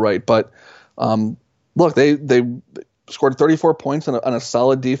didn't go right. But look, they scored 34 points on a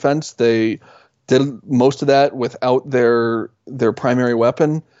solid defense. They did most of that without their primary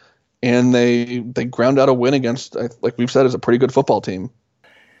weapon, and they ground out a win against, like we've said, is a pretty good football team.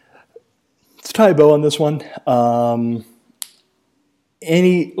 Let's tie a bow on this one.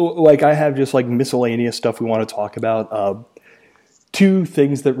 I have just like miscellaneous stuff we want to talk about. 2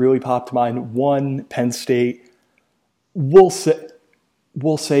 things that really popped to mind. One, Penn State, we'll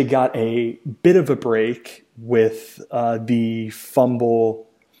say got a bit of a break with the fumble,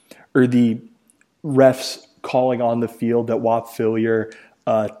 or the refs calling on the field that Whop Philyor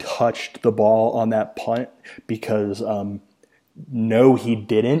touched the ball on that punt, because no, he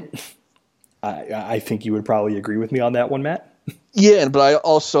didn't. I think you would probably agree with me on that one, Matt. Yeah, but I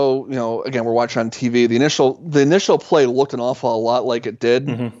also, again, we're watching on TV. The initial play looked an awful lot like it did.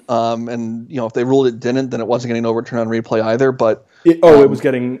 Mm-hmm. And if they ruled it didn't, then it wasn't getting overturned on replay either. But it's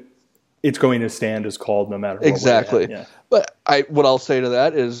going to stand as called no matter what. Exactly. Yeah. But what I'll say to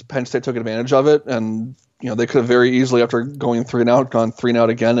that is Penn State took advantage of it, and they could have very easily, after going 3 and out, gone 3 and out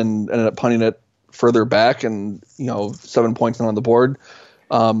again, and ended up punting it further back, and 7 points on the board.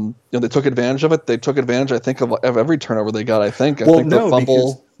 They took advantage of it. They took advantage, I think, of every turnover they got. The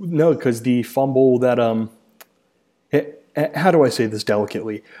fumble. Because the fumble that how do I say this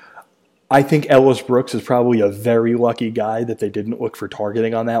delicately? I think Ellis Brooks is probably a very lucky guy that they didn't look for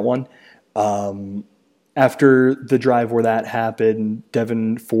targeting on that one. After the drive where that happened,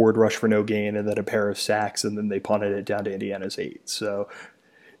 Devin Ford rushed for no gain and then a pair of sacks, and then they punted it down to Indiana's 8. So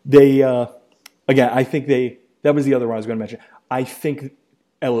they, again, I think that was the other one I was going to mention. I think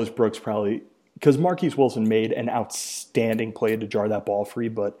Ellis Brooks probably, because Marquise Wilson made an outstanding play to jar that ball free,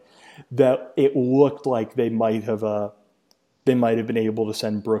 but that it looked like they might have been able to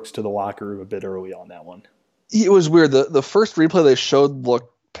send Brooks to the locker room a bit early on that one. It was weird. The first replay they showed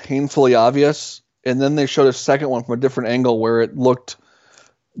looked painfully obvious, and then they showed a second one from a different angle where it looked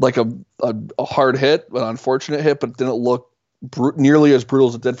like a hard hit, an unfortunate hit, but didn't look nearly as brutal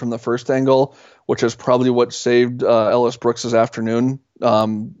as it did from the first angle, which is probably what saved Ellis Brooks' afternoon.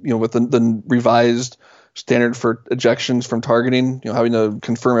 With the revised standard for ejections from targeting, having to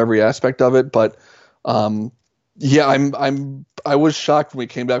confirm every aspect of it. But I was shocked when we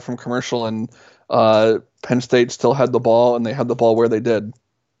came back from commercial and Penn State still had the ball, and they had the ball where they did.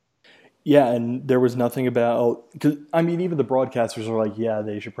 Yeah, and there was nothing about – because, even the broadcasters are like, yeah,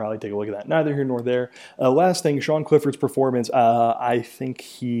 they should probably take a look at that. Neither here nor there. Last thing, Sean Clifford's performance, I think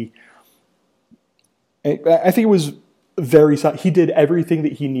it was very – he did everything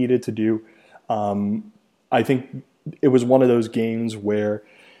that he needed to do. I think it was one of those games where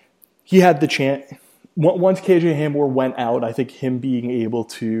he had the chance. Once KJ Hamler went out, I think him being able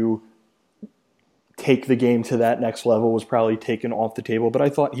to take the game to that next level was probably taken off the table. But I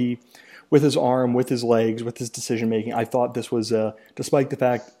thought he, with his arm, with his legs, with his decision making, I thought this was, despite the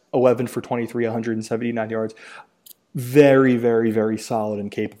fact 11 for 23, 179 yards, very, very, very solid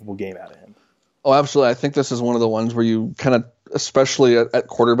and capable game out of him. Oh, absolutely. I think this is one of the ones where you kind of, especially at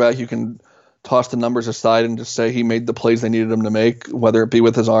quarterback, you can toss the numbers aside and just say he made the plays they needed him to make, whether it be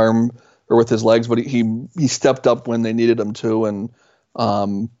with his arm or with his legs, but he stepped up when they needed him to, and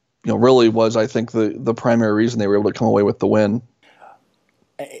really was, I think, the primary reason they were able to come away with the win.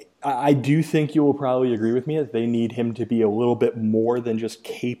 I do think you will probably agree with me that they need him to be a little bit more than just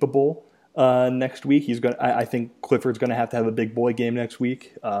capable next week. I think Clifford's going to have a big boy game next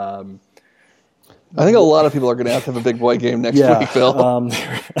week. I think a lot of people are going to have a big boy game next week, Phil.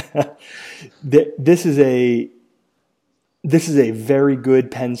 This is a very good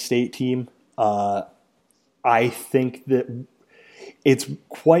Penn State team. I think that it's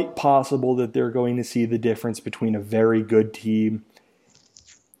quite possible that they're going to see the difference between a very good team,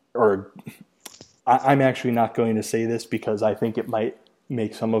 or I'm actually not going to say this because I think it might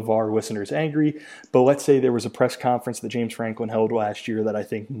make some of our listeners angry, but let's say there was a press conference that James Franklin held last year that I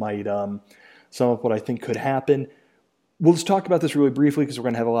think might sum up what I think could happen. We'll just talk about this really briefly because we're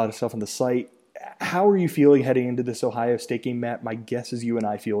going to have a lot of stuff on the site. How are you feeling heading into this Ohio State game, Matt? My guess is you and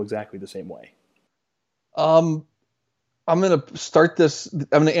I feel exactly the same way. I'm going to start this. I'm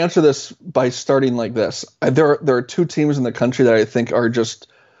going to answer this by starting like this. There are two teams in the country that I think are just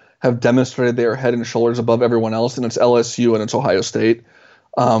have demonstrated they are head and shoulders above everyone else, and it's LSU and it's Ohio State.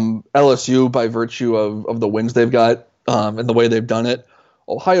 LSU by virtue of the wins they've got and the way they've done it.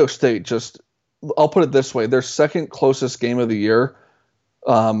 Ohio State just, I'll put it this way, their second closest game of the year,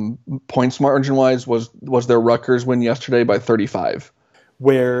 points margin wise, was their Rutgers win yesterday by 35.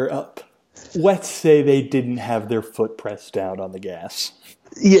 Where let's say they didn't have their foot pressed down on the gas.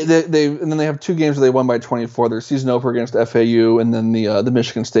 Yeah, and then they have two games where they won by 24. Their season opener against FAU, and then the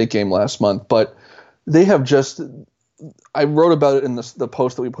Michigan State game last month. But they have just, I wrote about it in the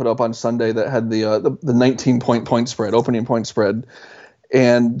post that we put up on Sunday that had the 19 point spread, opening point spread,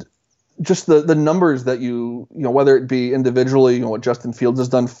 and just the numbers that you whether it be individually, what Justin Fields has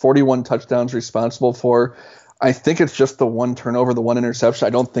done, 41 touchdowns responsible for. I think it's just the one turnover, the one interception.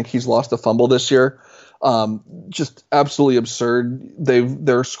 I don't think he's lost a fumble this year. Just absolutely absurd.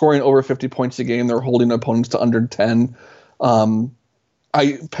 They're scoring over 50 points a game. They're holding opponents to under 10.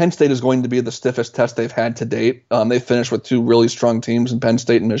 Penn State is going to be the stiffest test they've had to date. They finished with two really strong teams in Penn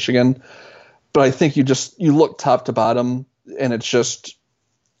State and Michigan. But I think you look top to bottom, and it's just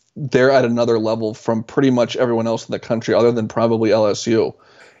they're at another level from pretty much everyone else in the country other than probably LSU.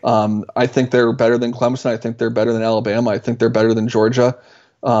 I think they're better than Clemson. I think they're better than Alabama. I think they're better than Georgia.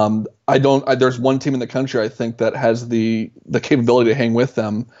 There's one team in the country I think that has the capability to hang with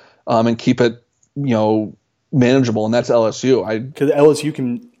them and keep it, manageable, and that's LSU. Because LSU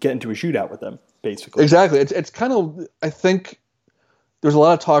can get into a shootout with them, basically. Exactly. It's kind of, I think there's a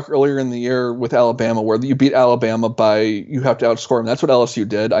lot of talk earlier in the year with Alabama where you beat Alabama by you have to outscore them. That's what LSU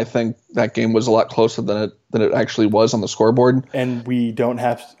did. I think that game was a lot closer than it actually was on the scoreboard. And we don't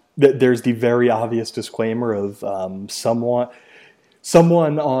have – there's the very obvious disclaimer of someone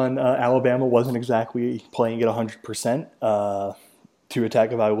on Alabama wasn't exactly playing at 100%. Tua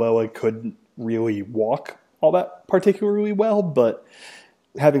Tagovailoa couldn't really walk all that particularly well. But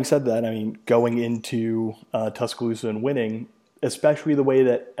having said that, I mean, going into Tuscaloosa and winning – especially the way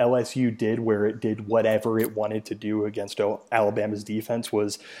that LSU did, where it did whatever it wanted to do against Alabama's defense,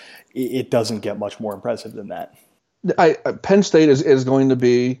 it doesn't get much more impressive than that. Penn State is going to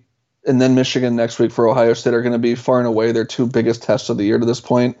be, and then Michigan next week for Ohio State are going to be far and away their two biggest tests of the year to this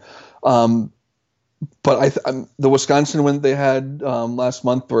point. But the Wisconsin win they had last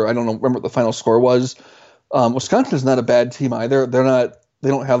month, or I don't remember what the final score was. Wisconsin is not a bad team either. They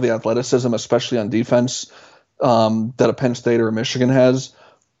don't have the athleticism, especially on defense, that a Penn State or a Michigan has,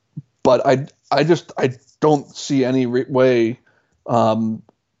 but I don't see any way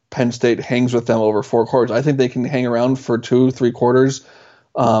Penn State hangs with them over 4 quarters. I think they can hang around for 2-3 quarters,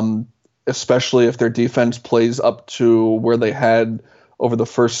 especially if their defense plays up to where they had over the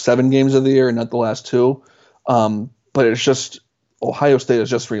first 7 games of the year and not the last 2. But it's just Ohio State is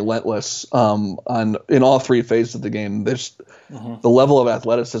just relentless in all 3 phases of the game. The level of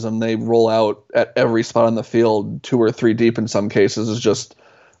athleticism they roll out at every spot on the field, 2 or 3 deep in some cases, is just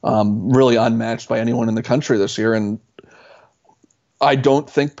really unmatched by anyone in the country this year. And I don't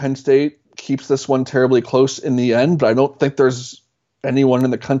think Penn State keeps this one terribly close in the end, but I don't think there's anyone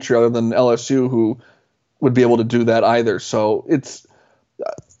in the country other than LSU who would be able to do that either. So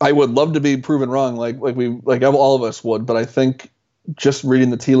I would love to be proven wrong, like all of us would, but I think just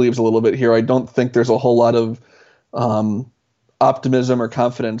reading the tea leaves a little bit here, I don't think there's a whole lot of optimism or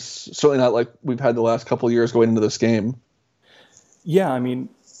confidence. Certainly not like we've had the last couple of years going into this game. Yeah, I mean,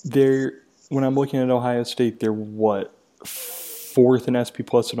 when I'm looking at Ohio State, they're what, fourth in SP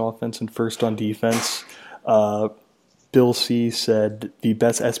Plus in offense and first on defense. Bill C said the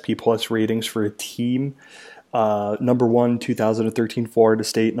best SP Plus ratings for a team. Number 1, 2013 Florida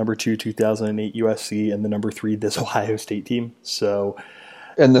State. Number 2, 2008 USC. And the number 3, this Ohio State team. So,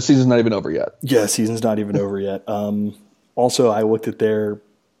 and the season's not even over yet. Yeah, season's not even over yet. Also, I looked at their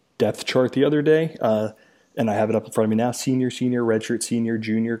depth chart the other day, and I have it up in front of me now. Senior, redshirt senior,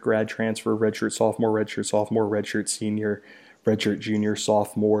 junior, grad transfer, redshirt sophomore, redshirt senior, redshirt junior,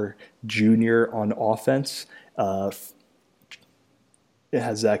 sophomore, junior on offense. It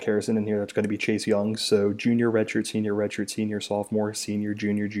has Zach Harrison in here. That's going to be Chase Young. So junior, redshirt, senior, sophomore, senior,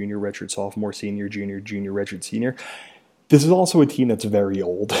 junior, redshirt, sophomore, senior, junior, redshirt, senior. This is also a team that's very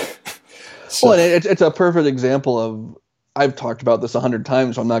old. So. Well, it's a perfect example of, I've talked about this 100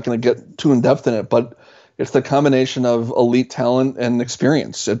 times, so I'm not going to get too in depth in it, but it's the combination of elite talent and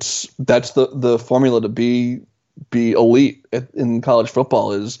experience. That's the formula to be elite in college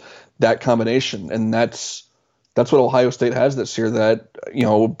football, is that combination, and that's what Ohio State has this year. That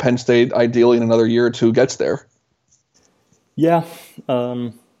Penn State ideally in another year or two gets there. Yeah,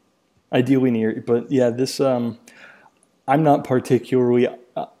 ideally near, but yeah, this I'm not particularly.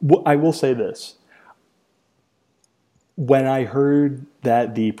 I will say this. When I heard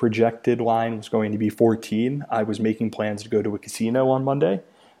that the projected line was going to be 14, I was making plans to go to a casino on Monday.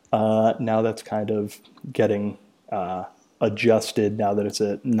 Now that's kind of getting adjusted now that it's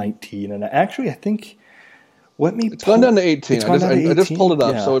at 19. And actually, I think, it's gone down to 18. I just pulled it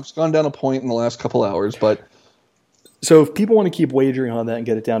up, yeah. So it's gone down a point in the last couple hours. But so if people want to keep wagering on that and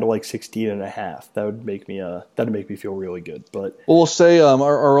get it down to like 16 and a half, that'd make me feel really good. But we'll say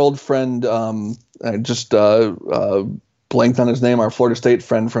our old friend, I just blanked on his name, our Florida State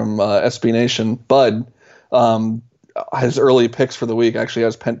friend from SB Nation, Bud, his early picks for the week actually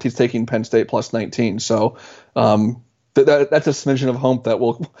he's taking Penn State plus 19. So that's a smidgen of hope that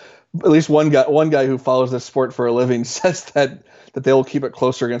will, at least one guy who follows this sport for a living says that they will keep it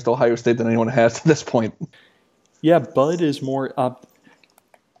closer against Ohio State than anyone has to this point. Yeah, Bud is more up.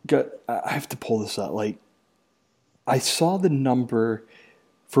 I have to pull this up. Like, I saw the number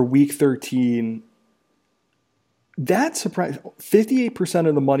for week 13. That surprised 58%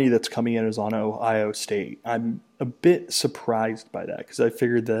 of the money that's coming in is on Ohio State. I'm a bit surprised by that because I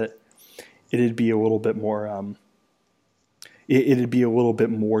figured that it'd be a little bit more. It'd be a little bit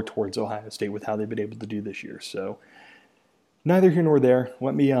more towards Ohio State with how they've been able to do this year. So neither here nor there.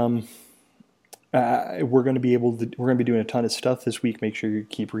 Let me. We're going to be doing a ton of stuff this week. Make sure you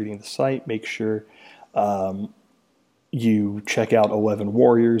keep reading the site. Make sure you check out 11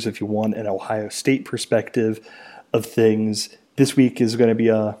 Warriors if you want an Ohio State perspective of things. This week is going to be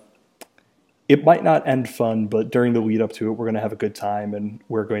it might not end fun, but during the lead up to it, we're going to have a good time, and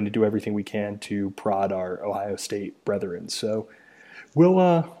we're going to do everything we can to prod our Ohio State brethren. So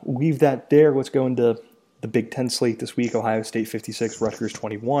we'll leave that there. Let's go into the Big Ten slate this week. Ohio State 56, Rutgers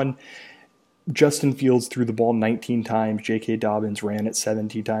 21. Justin Fields threw the ball 19 times. J.K. Dobbins ran it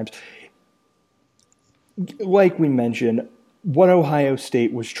 17 times. Like we mentioned, what Ohio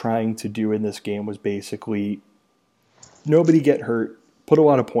State was trying to do in this game was basically nobody get hurt, put a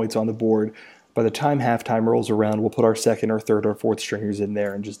lot of points on the board. By the time halftime rolls around, we'll put our second or third or fourth stringers in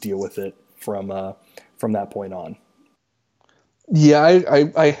there and just deal with it from that point on. Yeah,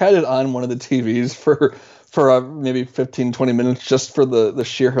 I had it on one of the TVs for maybe 15, 20 minutes just for the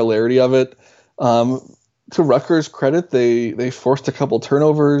sheer hilarity of it. To Rutgers' credit, they forced a couple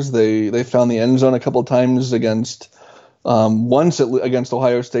turnovers. They found the end zone a couple times once against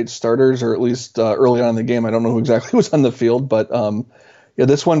Ohio State starters, or at least early on in the game. I don't know who exactly was on the field, but yeah,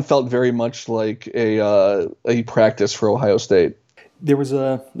 this one felt very much like a practice for Ohio State. There was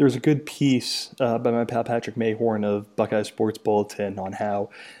a good piece by my pal Patrick Mayhorn of Buckeye Sports Bulletin on how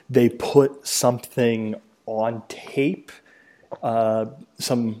they put something on tape,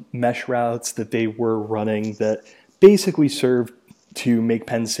 some mesh routes that they were running that basically served to make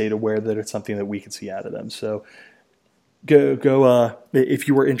Penn State aware that it's something that we could see out of them. So go if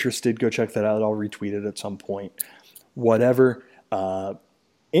you were interested, go check that out. I'll retweet it at some point. Whatever.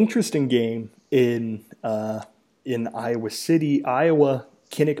 Interesting game in Iowa City, Iowa.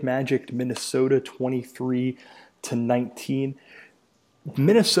 Kinnick Magic, Minnesota 23-19.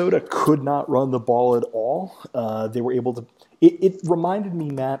 Minnesota could not run the ball at all. They were able to. It reminded me,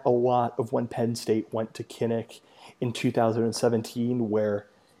 Matt, a lot of when Penn State went to Kinnick in 2017, where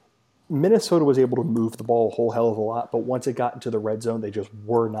Minnesota was able to move the ball a whole hell of a lot, but once it got into the red zone, they just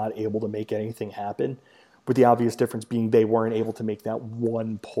were not able to make anything happen. With the obvious difference being they weren't able to make that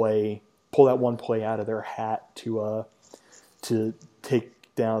one play, pull that one play out of their hat to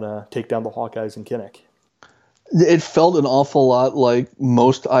take down the Hawkeyes in Kinnick. It felt an awful lot like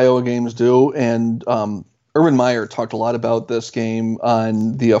most Iowa games do, and Urban Meyer talked a lot about this game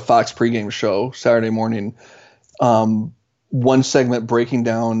on the Fox pregame show Saturday morning. One segment breaking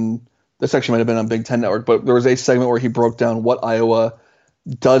down, this actually might have been on Big Ten Network, but there was a segment where he broke down what Iowa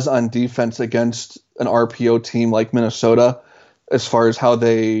does on defense against an RPO team like Minnesota, as far as how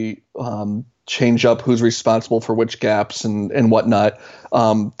they change up who's responsible for which gaps and whatnot.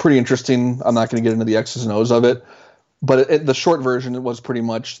 Pretty interesting. I'm not going to get into the X's and O's of it, but the short version, it was pretty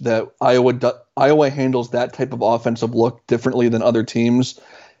much that Iowa handles that type of offensive look differently than other teams,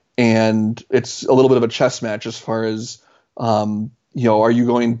 and it's a little bit of a chess match as far as are you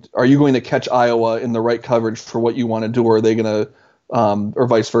going to catch Iowa in the right coverage for what you want to do, or are they going to or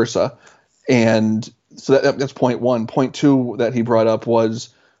vice versa? And so that's point one. Point two that he brought up was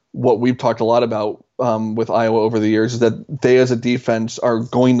what we've talked a lot about with Iowa over the years, is that they as a defense are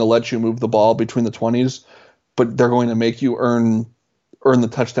going to let you move the ball between the 20s, but they're going to make you earn the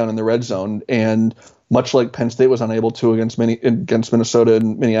touchdown in the red zone. And much like Penn State was unable to against Minnesota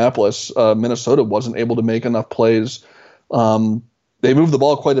and Minneapolis, Minnesota wasn't able to make enough plays. They moved the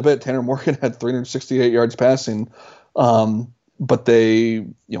ball quite a bit. Tanner Morgan had 368 yards passing, but they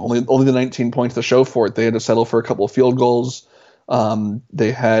only the 19 points to show for it. They had to settle for a couple of field goals.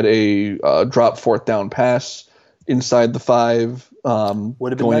 They had a drop fourth down pass inside the 5.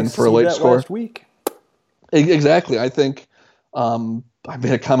 Would have been nice for a late score last week. Exactly. I think I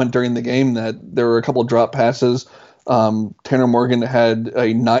made a comment during the game that there were a couple of drop passes. Tanner Morgan had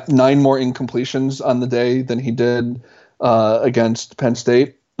 9 more incompletions on the day than he did against Penn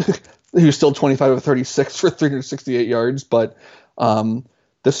State. He was still 25 of 36 for 368 yards, but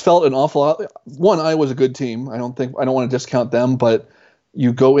this felt an awful lot. One, Iowa's a good team. I don't want to discount them, but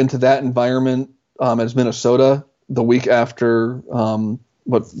you go into that environment as Minnesota the week after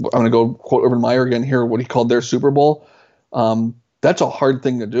what I'm going to go quote Urban Meyer again here, what he called their Super Bowl. That's a hard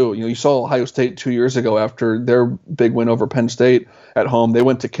thing to do. You saw Ohio State 2 years ago after their big win over Penn State at home. They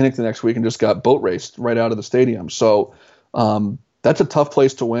went to Kinnick the next week and just got boat raced right out of the stadium. So that's a tough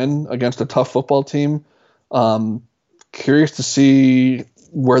place to win against a tough football team. Curious to see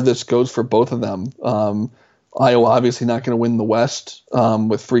where this goes for both of them. Iowa obviously not going to win the West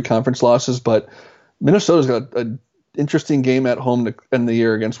with 3 conference losses, but Minnesota's got an interesting game at home to end the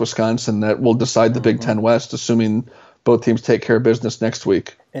year against Wisconsin that will decide the Big Ten West, assuming both teams take care of business next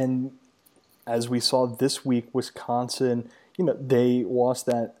week. And as we saw this week, Wisconsin, they lost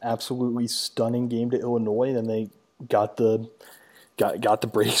that absolutely stunning game to Illinois, and they got the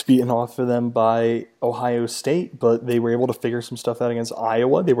brakes beaten off of them by Ohio State, but they were able to figure some stuff out against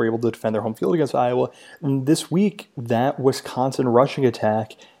Iowa. They were able to defend their home field against Iowa. And this week, that Wisconsin rushing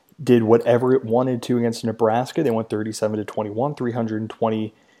attack did whatever it wanted to against Nebraska. They went 37-21,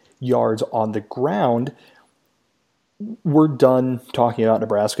 320 yards on the ground. We're done talking about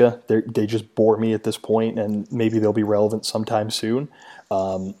Nebraska. They just bore me at this point, and maybe they'll be relevant sometime soon.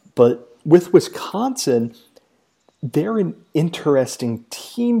 But with Wisconsin, they're an interesting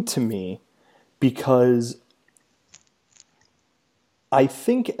team to me because I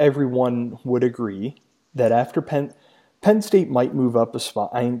think everyone would agree that after Penn State might move up a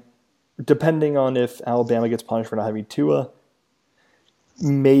spot, depending on if Alabama gets punished for not having Tua,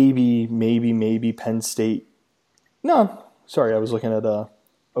 maybe Penn State. No, sorry, I was looking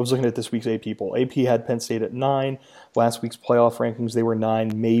at this week's AP poll. AP had Penn State at 9. Last week's playoff rankings, they were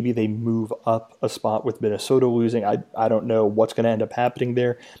 9. Maybe they move up a spot with Minnesota losing. I don't know what's going to end up happening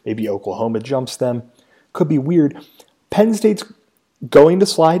there. Maybe Oklahoma jumps them. Could be weird. Penn State's going to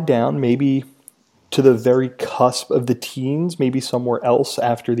slide down, maybe to the very cusp of the teens, maybe somewhere else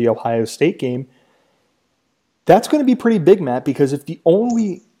after the Ohio State game. That's going to be pretty big, Matt, because if the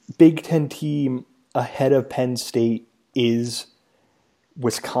only Big Ten team ahead of Penn State is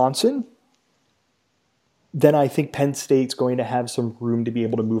Wisconsin, then I think Penn State's going to have some room to be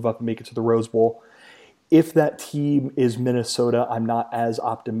able to move up and make it to the Rose Bowl. If that team is Minnesota, I'm not as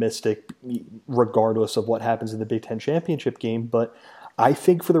optimistic regardless of what happens in the Big Ten championship game, but I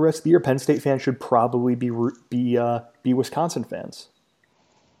think for the rest of the year, Penn State fans should probably be Wisconsin fans.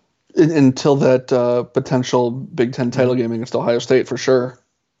 Until that potential Big Ten title game against Ohio State, for sure.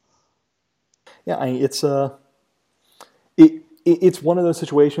 Yeah, it's one of those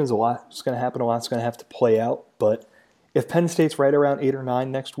situations. A lot's going to happen. A lot's going to have to play out. But if Penn State's right around 8 or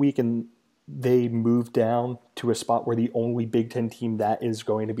 9 next week, and they move down to a spot where the only Big Ten team that is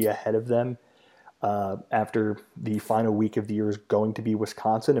going to be ahead of them after the final week of the year is going to be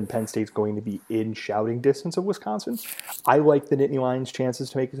Wisconsin, and Penn State's going to be in shouting distance of Wisconsin, I like the Nittany Lions'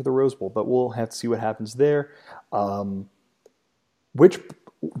 chances to make it to the Rose Bowl, but we'll have to see what happens there. Which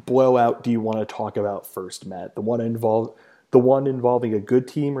blowout do you want to talk about first, Matt? The one involving a good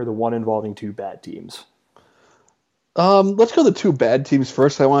team, or the one involving 2 bad teams? Let's go the 2 bad teams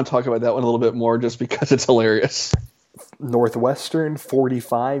first. I want to talk about that one a little bit more just because it's hilarious. Northwestern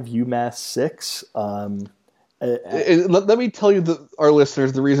 45, UMass 6. Let me tell you, our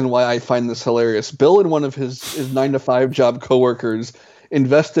listeners, the reason why I find this hilarious. Bill and one of his 9-to-5 job coworkers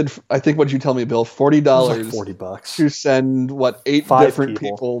invested, I think, what did you tell me, Bill? $40 $40 to send 8 5 different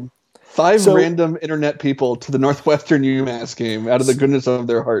people, 5 random internet people to the Northwestern UMass game out of the goodness of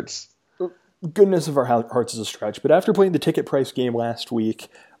their hearts. Goodness of our hearts is a stretch, but after playing the ticket price game last week,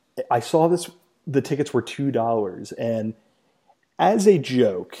 I saw the tickets were $2, and as a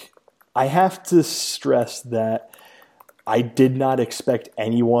joke, I have to stress that I did not expect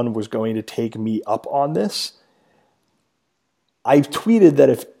anyone was going to take me up on this. I've tweeted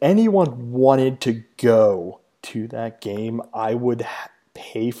that if anyone wanted to go to that game, I would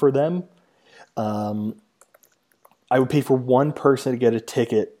pay for them. I would pay for one person to get a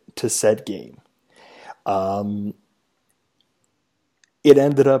ticket to said game. It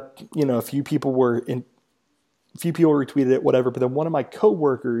ended up, a few people retweeted it, whatever, but then one of my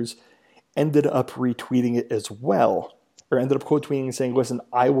coworkers ended up retweeting it as well, or ended up quote tweeting and saying, listen,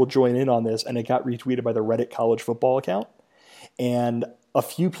 I will join in on this, and it got retweeted by the Reddit college football account, and a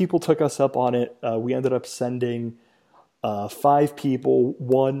few people took us up on it. We ended up sending 5 people,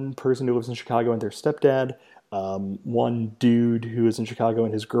 one person who lives in Chicago and their stepdad, one dude who is in Chicago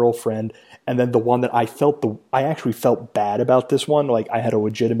and his girlfriend, and then the one that I actually felt bad about this one. Like, I had a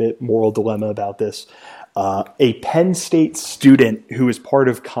legitimate moral dilemma about this. A Penn State student who is part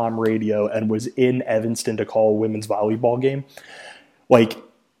of Com Radio and was in Evanston to call a women's volleyball game. Like,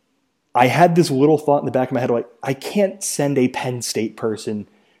 I had this little thought in the back of my head, like, I can't send a Penn State person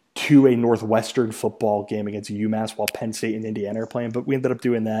to a Northwestern football game against UMass while Penn State and Indiana are playing, but we ended up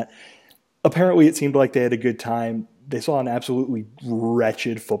doing that. Apparently, it seemed like they had a good time. They saw an absolutely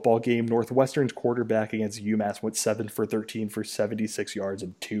wretched football game. Northwestern's quarterback against UMass went 7 for 13 for 76 yards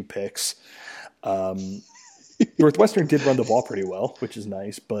and 2 picks. Northwestern did run the ball pretty well, which is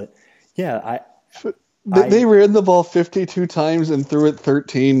nice. But, yeah, they ran the ball 52 times and threw it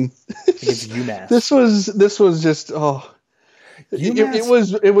 13 against UMass. This was just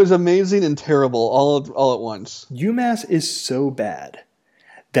it was amazing and terrible all at once. UMass is so bad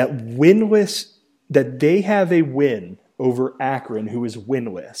that they have a win over Akron, who is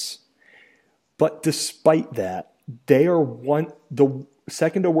winless. But despite that, they are the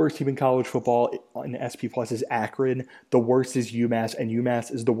second to worst team in college football in SP Plus is Akron. The worst is UMass, and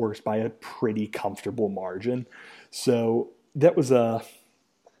UMass is the worst by a pretty comfortable margin. So that was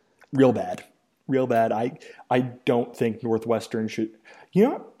real bad. Real bad. I don't think Northwestern should.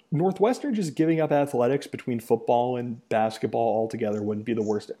 Northwestern just giving up athletics between football and basketball altogether wouldn't be the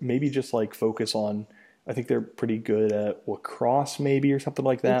worst. Maybe just focus on, I think they're pretty good at lacrosse maybe or something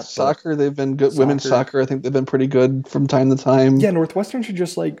like that. Soccer, they've been good. Women's soccer, I think they've been pretty good from time to time. Yeah, Northwestern should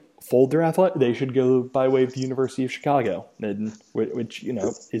just fold their athletics. They should go by way of the University of Chicago, which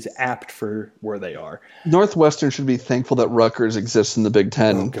is apt for where they are. Northwestern should be thankful that Rutgers exists in the Big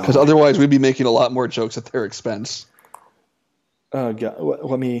Ten, because otherwise we'd be making a lot more jokes at their expense. Oh, God.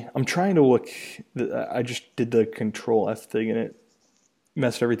 I'm trying to look. I just did the Control F thing and it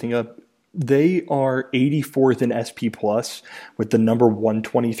messed everything up. They are 84th in SP Plus with the number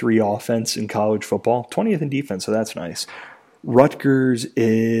 123 offense in college football, 20th in defense, so that's nice. Rutgers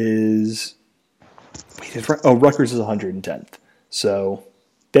is 110th. So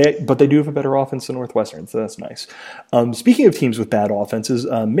they do have a better offense than Northwestern, so that's nice. Speaking of teams with bad offenses,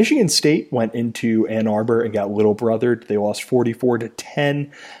 Michigan State went into Ann Arbor and got little brothered. They lost 44-10.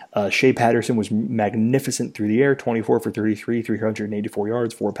 Shea Patterson was magnificent through the air, 24 for 33, 384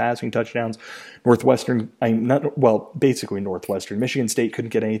 yards, 4 passing touchdowns. Basically Northwestern. Michigan State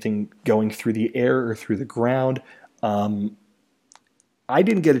couldn't get anything going through the air or through the ground. I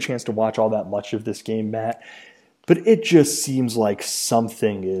didn't get a chance to watch all that much of this game, Matt. But it just seems like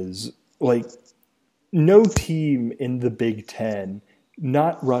something is no team in the Big Ten,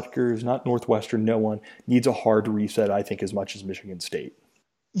 not Rutgers, not Northwestern, no one needs a hard reset, I think, as much as Michigan State.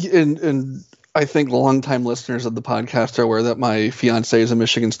 And I think longtime listeners of the podcast are aware that my fiance is a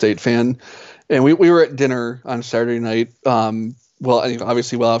Michigan State fan, and we were at dinner on Saturday night.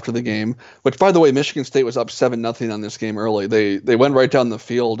 Obviously, well after the game. Which, by the way, Michigan State was up 7-0 on this game early. They went right down the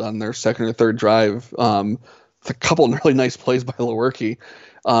field on their second or third drive. With a couple of really nice plays by Lewerke,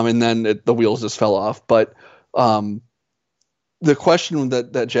 and then the wheels just fell off. But the question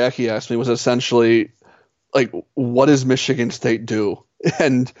that Jackie asked me was essentially like, what does Michigan State do?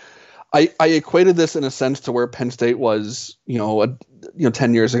 And I equated this in a sense to where Penn State was, 10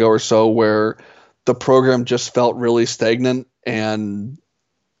 years ago or so, where the program just felt really stagnant and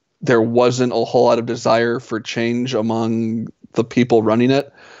there wasn't a whole lot of desire for change among the people running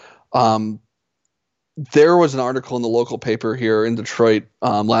it. There was an article in the local paper here in Detroit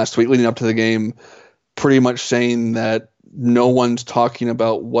last week leading up to the game pretty much saying that no one's talking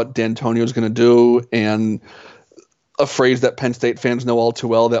about what D'Antonio is going to do, and a phrase that Penn State fans know all too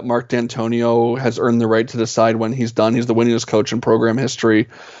well, that Mark D'Antonio has earned the right to decide when he's done. He's the winningest coach in program history.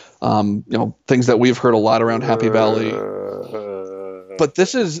 Things that we've heard a lot around Happy Valley. But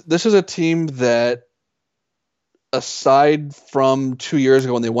this is a team that, aside from 2 years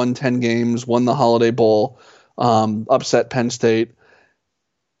ago when they won 10 games, won the Holiday Bowl, upset Penn State,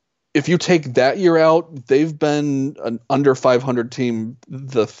 if you take that year out, they've been an under 500 team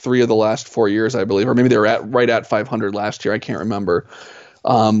the 3 of the last 4 years, I believe, or maybe they were right at 500 last year. I can't remember.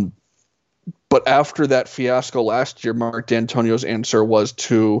 But after that fiasco last year, Mark D'Antonio's answer was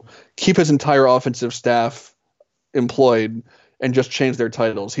to keep his entire offensive staff employed and just change their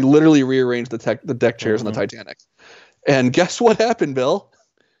titles. He literally rearranged the deck chairs on the Titanic. And guess what happened, Bill?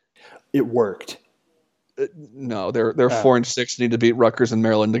 It worked. No, they're 4-6, need to beat Rutgers and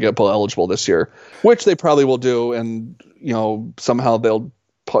Maryland to get bowl eligible this year, which they probably will do. And somehow they'll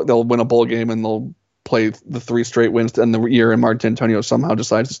win a bowl game and they'll play the 3 straight wins to end the year. And Mark D'Antonio somehow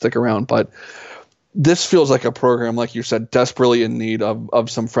decides to stick around. But this feels like a program, like you said, desperately in need of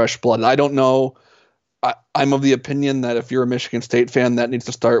some fresh blood. And I don't know. I'm of the opinion that if you're a Michigan State fan, that needs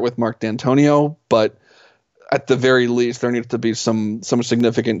to start with Mark D'Antonio, but at the very least, there needs to be some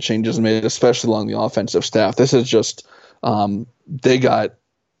significant changes made, especially along the offensive staff. This is just they got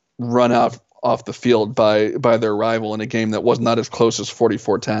run off the field by their rival in a game that was not as close as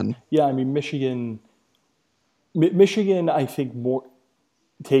 44-10. Yeah, I mean, Michigan, I think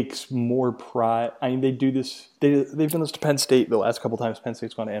takes more pride. I mean, they do this. They've done this to Penn State the last couple times. Penn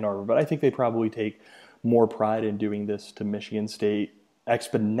State's gone to Ann Arbor, but I think they probably take more pride in doing this to Michigan State,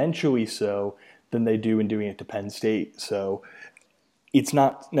 exponentially so, than they do in doing it to Penn State. So it's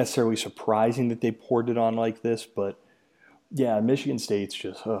not necessarily surprising that they poured it on like this, but yeah, Michigan State's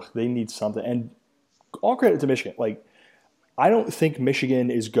just, they need something. And all credit to Michigan. Like, I don't think Michigan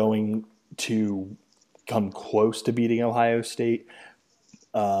is going to come close to beating Ohio State.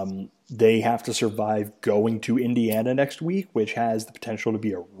 They have to survive going to Indiana next week, which has the potential to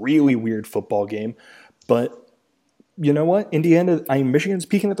be a really weird football game. But you know what? Michigan's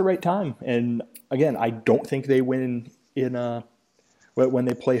peaking at the right time. And again, I don't think they win when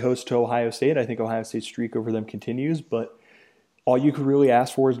they play host to Ohio State. I think Ohio State's streak over them continues. But all you could really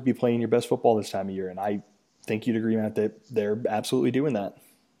ask for is to be playing your best football this time of year. And I think you'd agree, Matt, that they're absolutely doing that.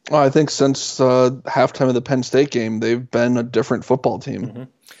 Well, I think since halftime of the Penn State game, they've been a different football team. Mm-hmm.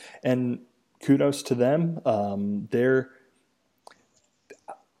 And kudos to them.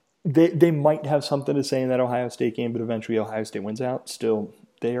 They might have something to say in that Ohio State game, but eventually Ohio State wins out. Still,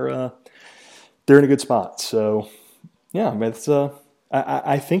 they're in a good spot. So, yeah,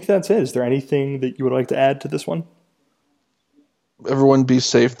 I think that's it. Is there anything that you would like to add to this one? Everyone be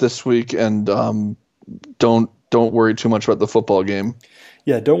safe this week, and don't worry too much about the football game.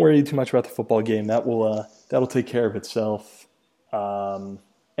 Yeah, don't worry too much about the football game. That'll take care of itself.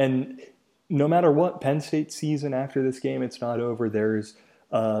 And no matter what, Penn State season after this game, it's not over. There's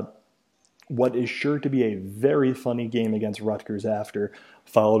what is sure to be a very funny game against Rutgers after,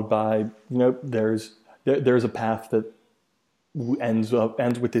 followed by there's a path that ends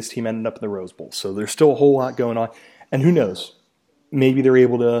with this team ending up in the Rose Bowl. So there's still a whole lot going on, and who knows? Maybe they're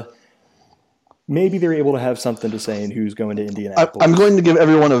able to have something to say in who's going to Indianapolis. I'm going to give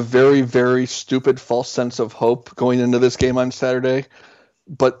everyone a very, very stupid false sense of hope going into this game on Saturday.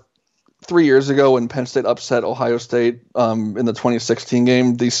 But 3 years ago when Penn State upset Ohio State in the 2016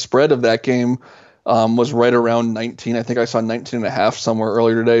 game, the spread of that game was right around 19. I think I saw 19.5 somewhere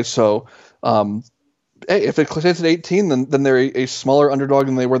earlier today. So hey, if it stays at 18, then they're a smaller underdog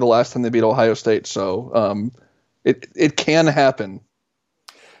than they were the last time they beat Ohio State. So it can happen.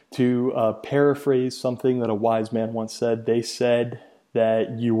 To paraphrase something that a wise man once said, they said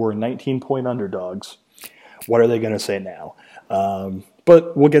that you were 19-point underdogs what are they going to say now?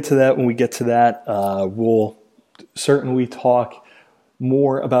 But we'll get to that when we get to that. We'll certainly talk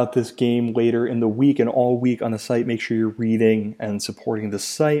more about this game later in the week and all week on the site. Make sure you're reading and supporting the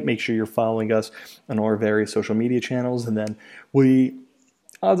site. Make sure you're following us on all our various social media channels. And then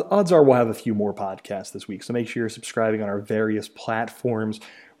odds are we'll have a few more podcasts this week. So make sure you're subscribing on our various platforms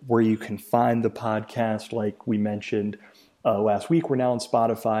where you can find the podcast. Like we mentioned last week, we're now on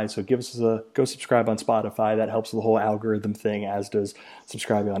Spotify. So go subscribe on Spotify. That helps with the whole algorithm thing, as does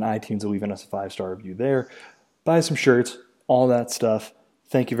subscribing on iTunes and leaving us a 5-star review there. Buy some shirts, all that stuff.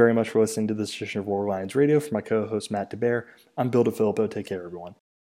 Thank you very much for listening to this edition of Roar Lions Radio. For my co-host, Matt DeBear, I'm Bill DeFilippo. Take care, everyone.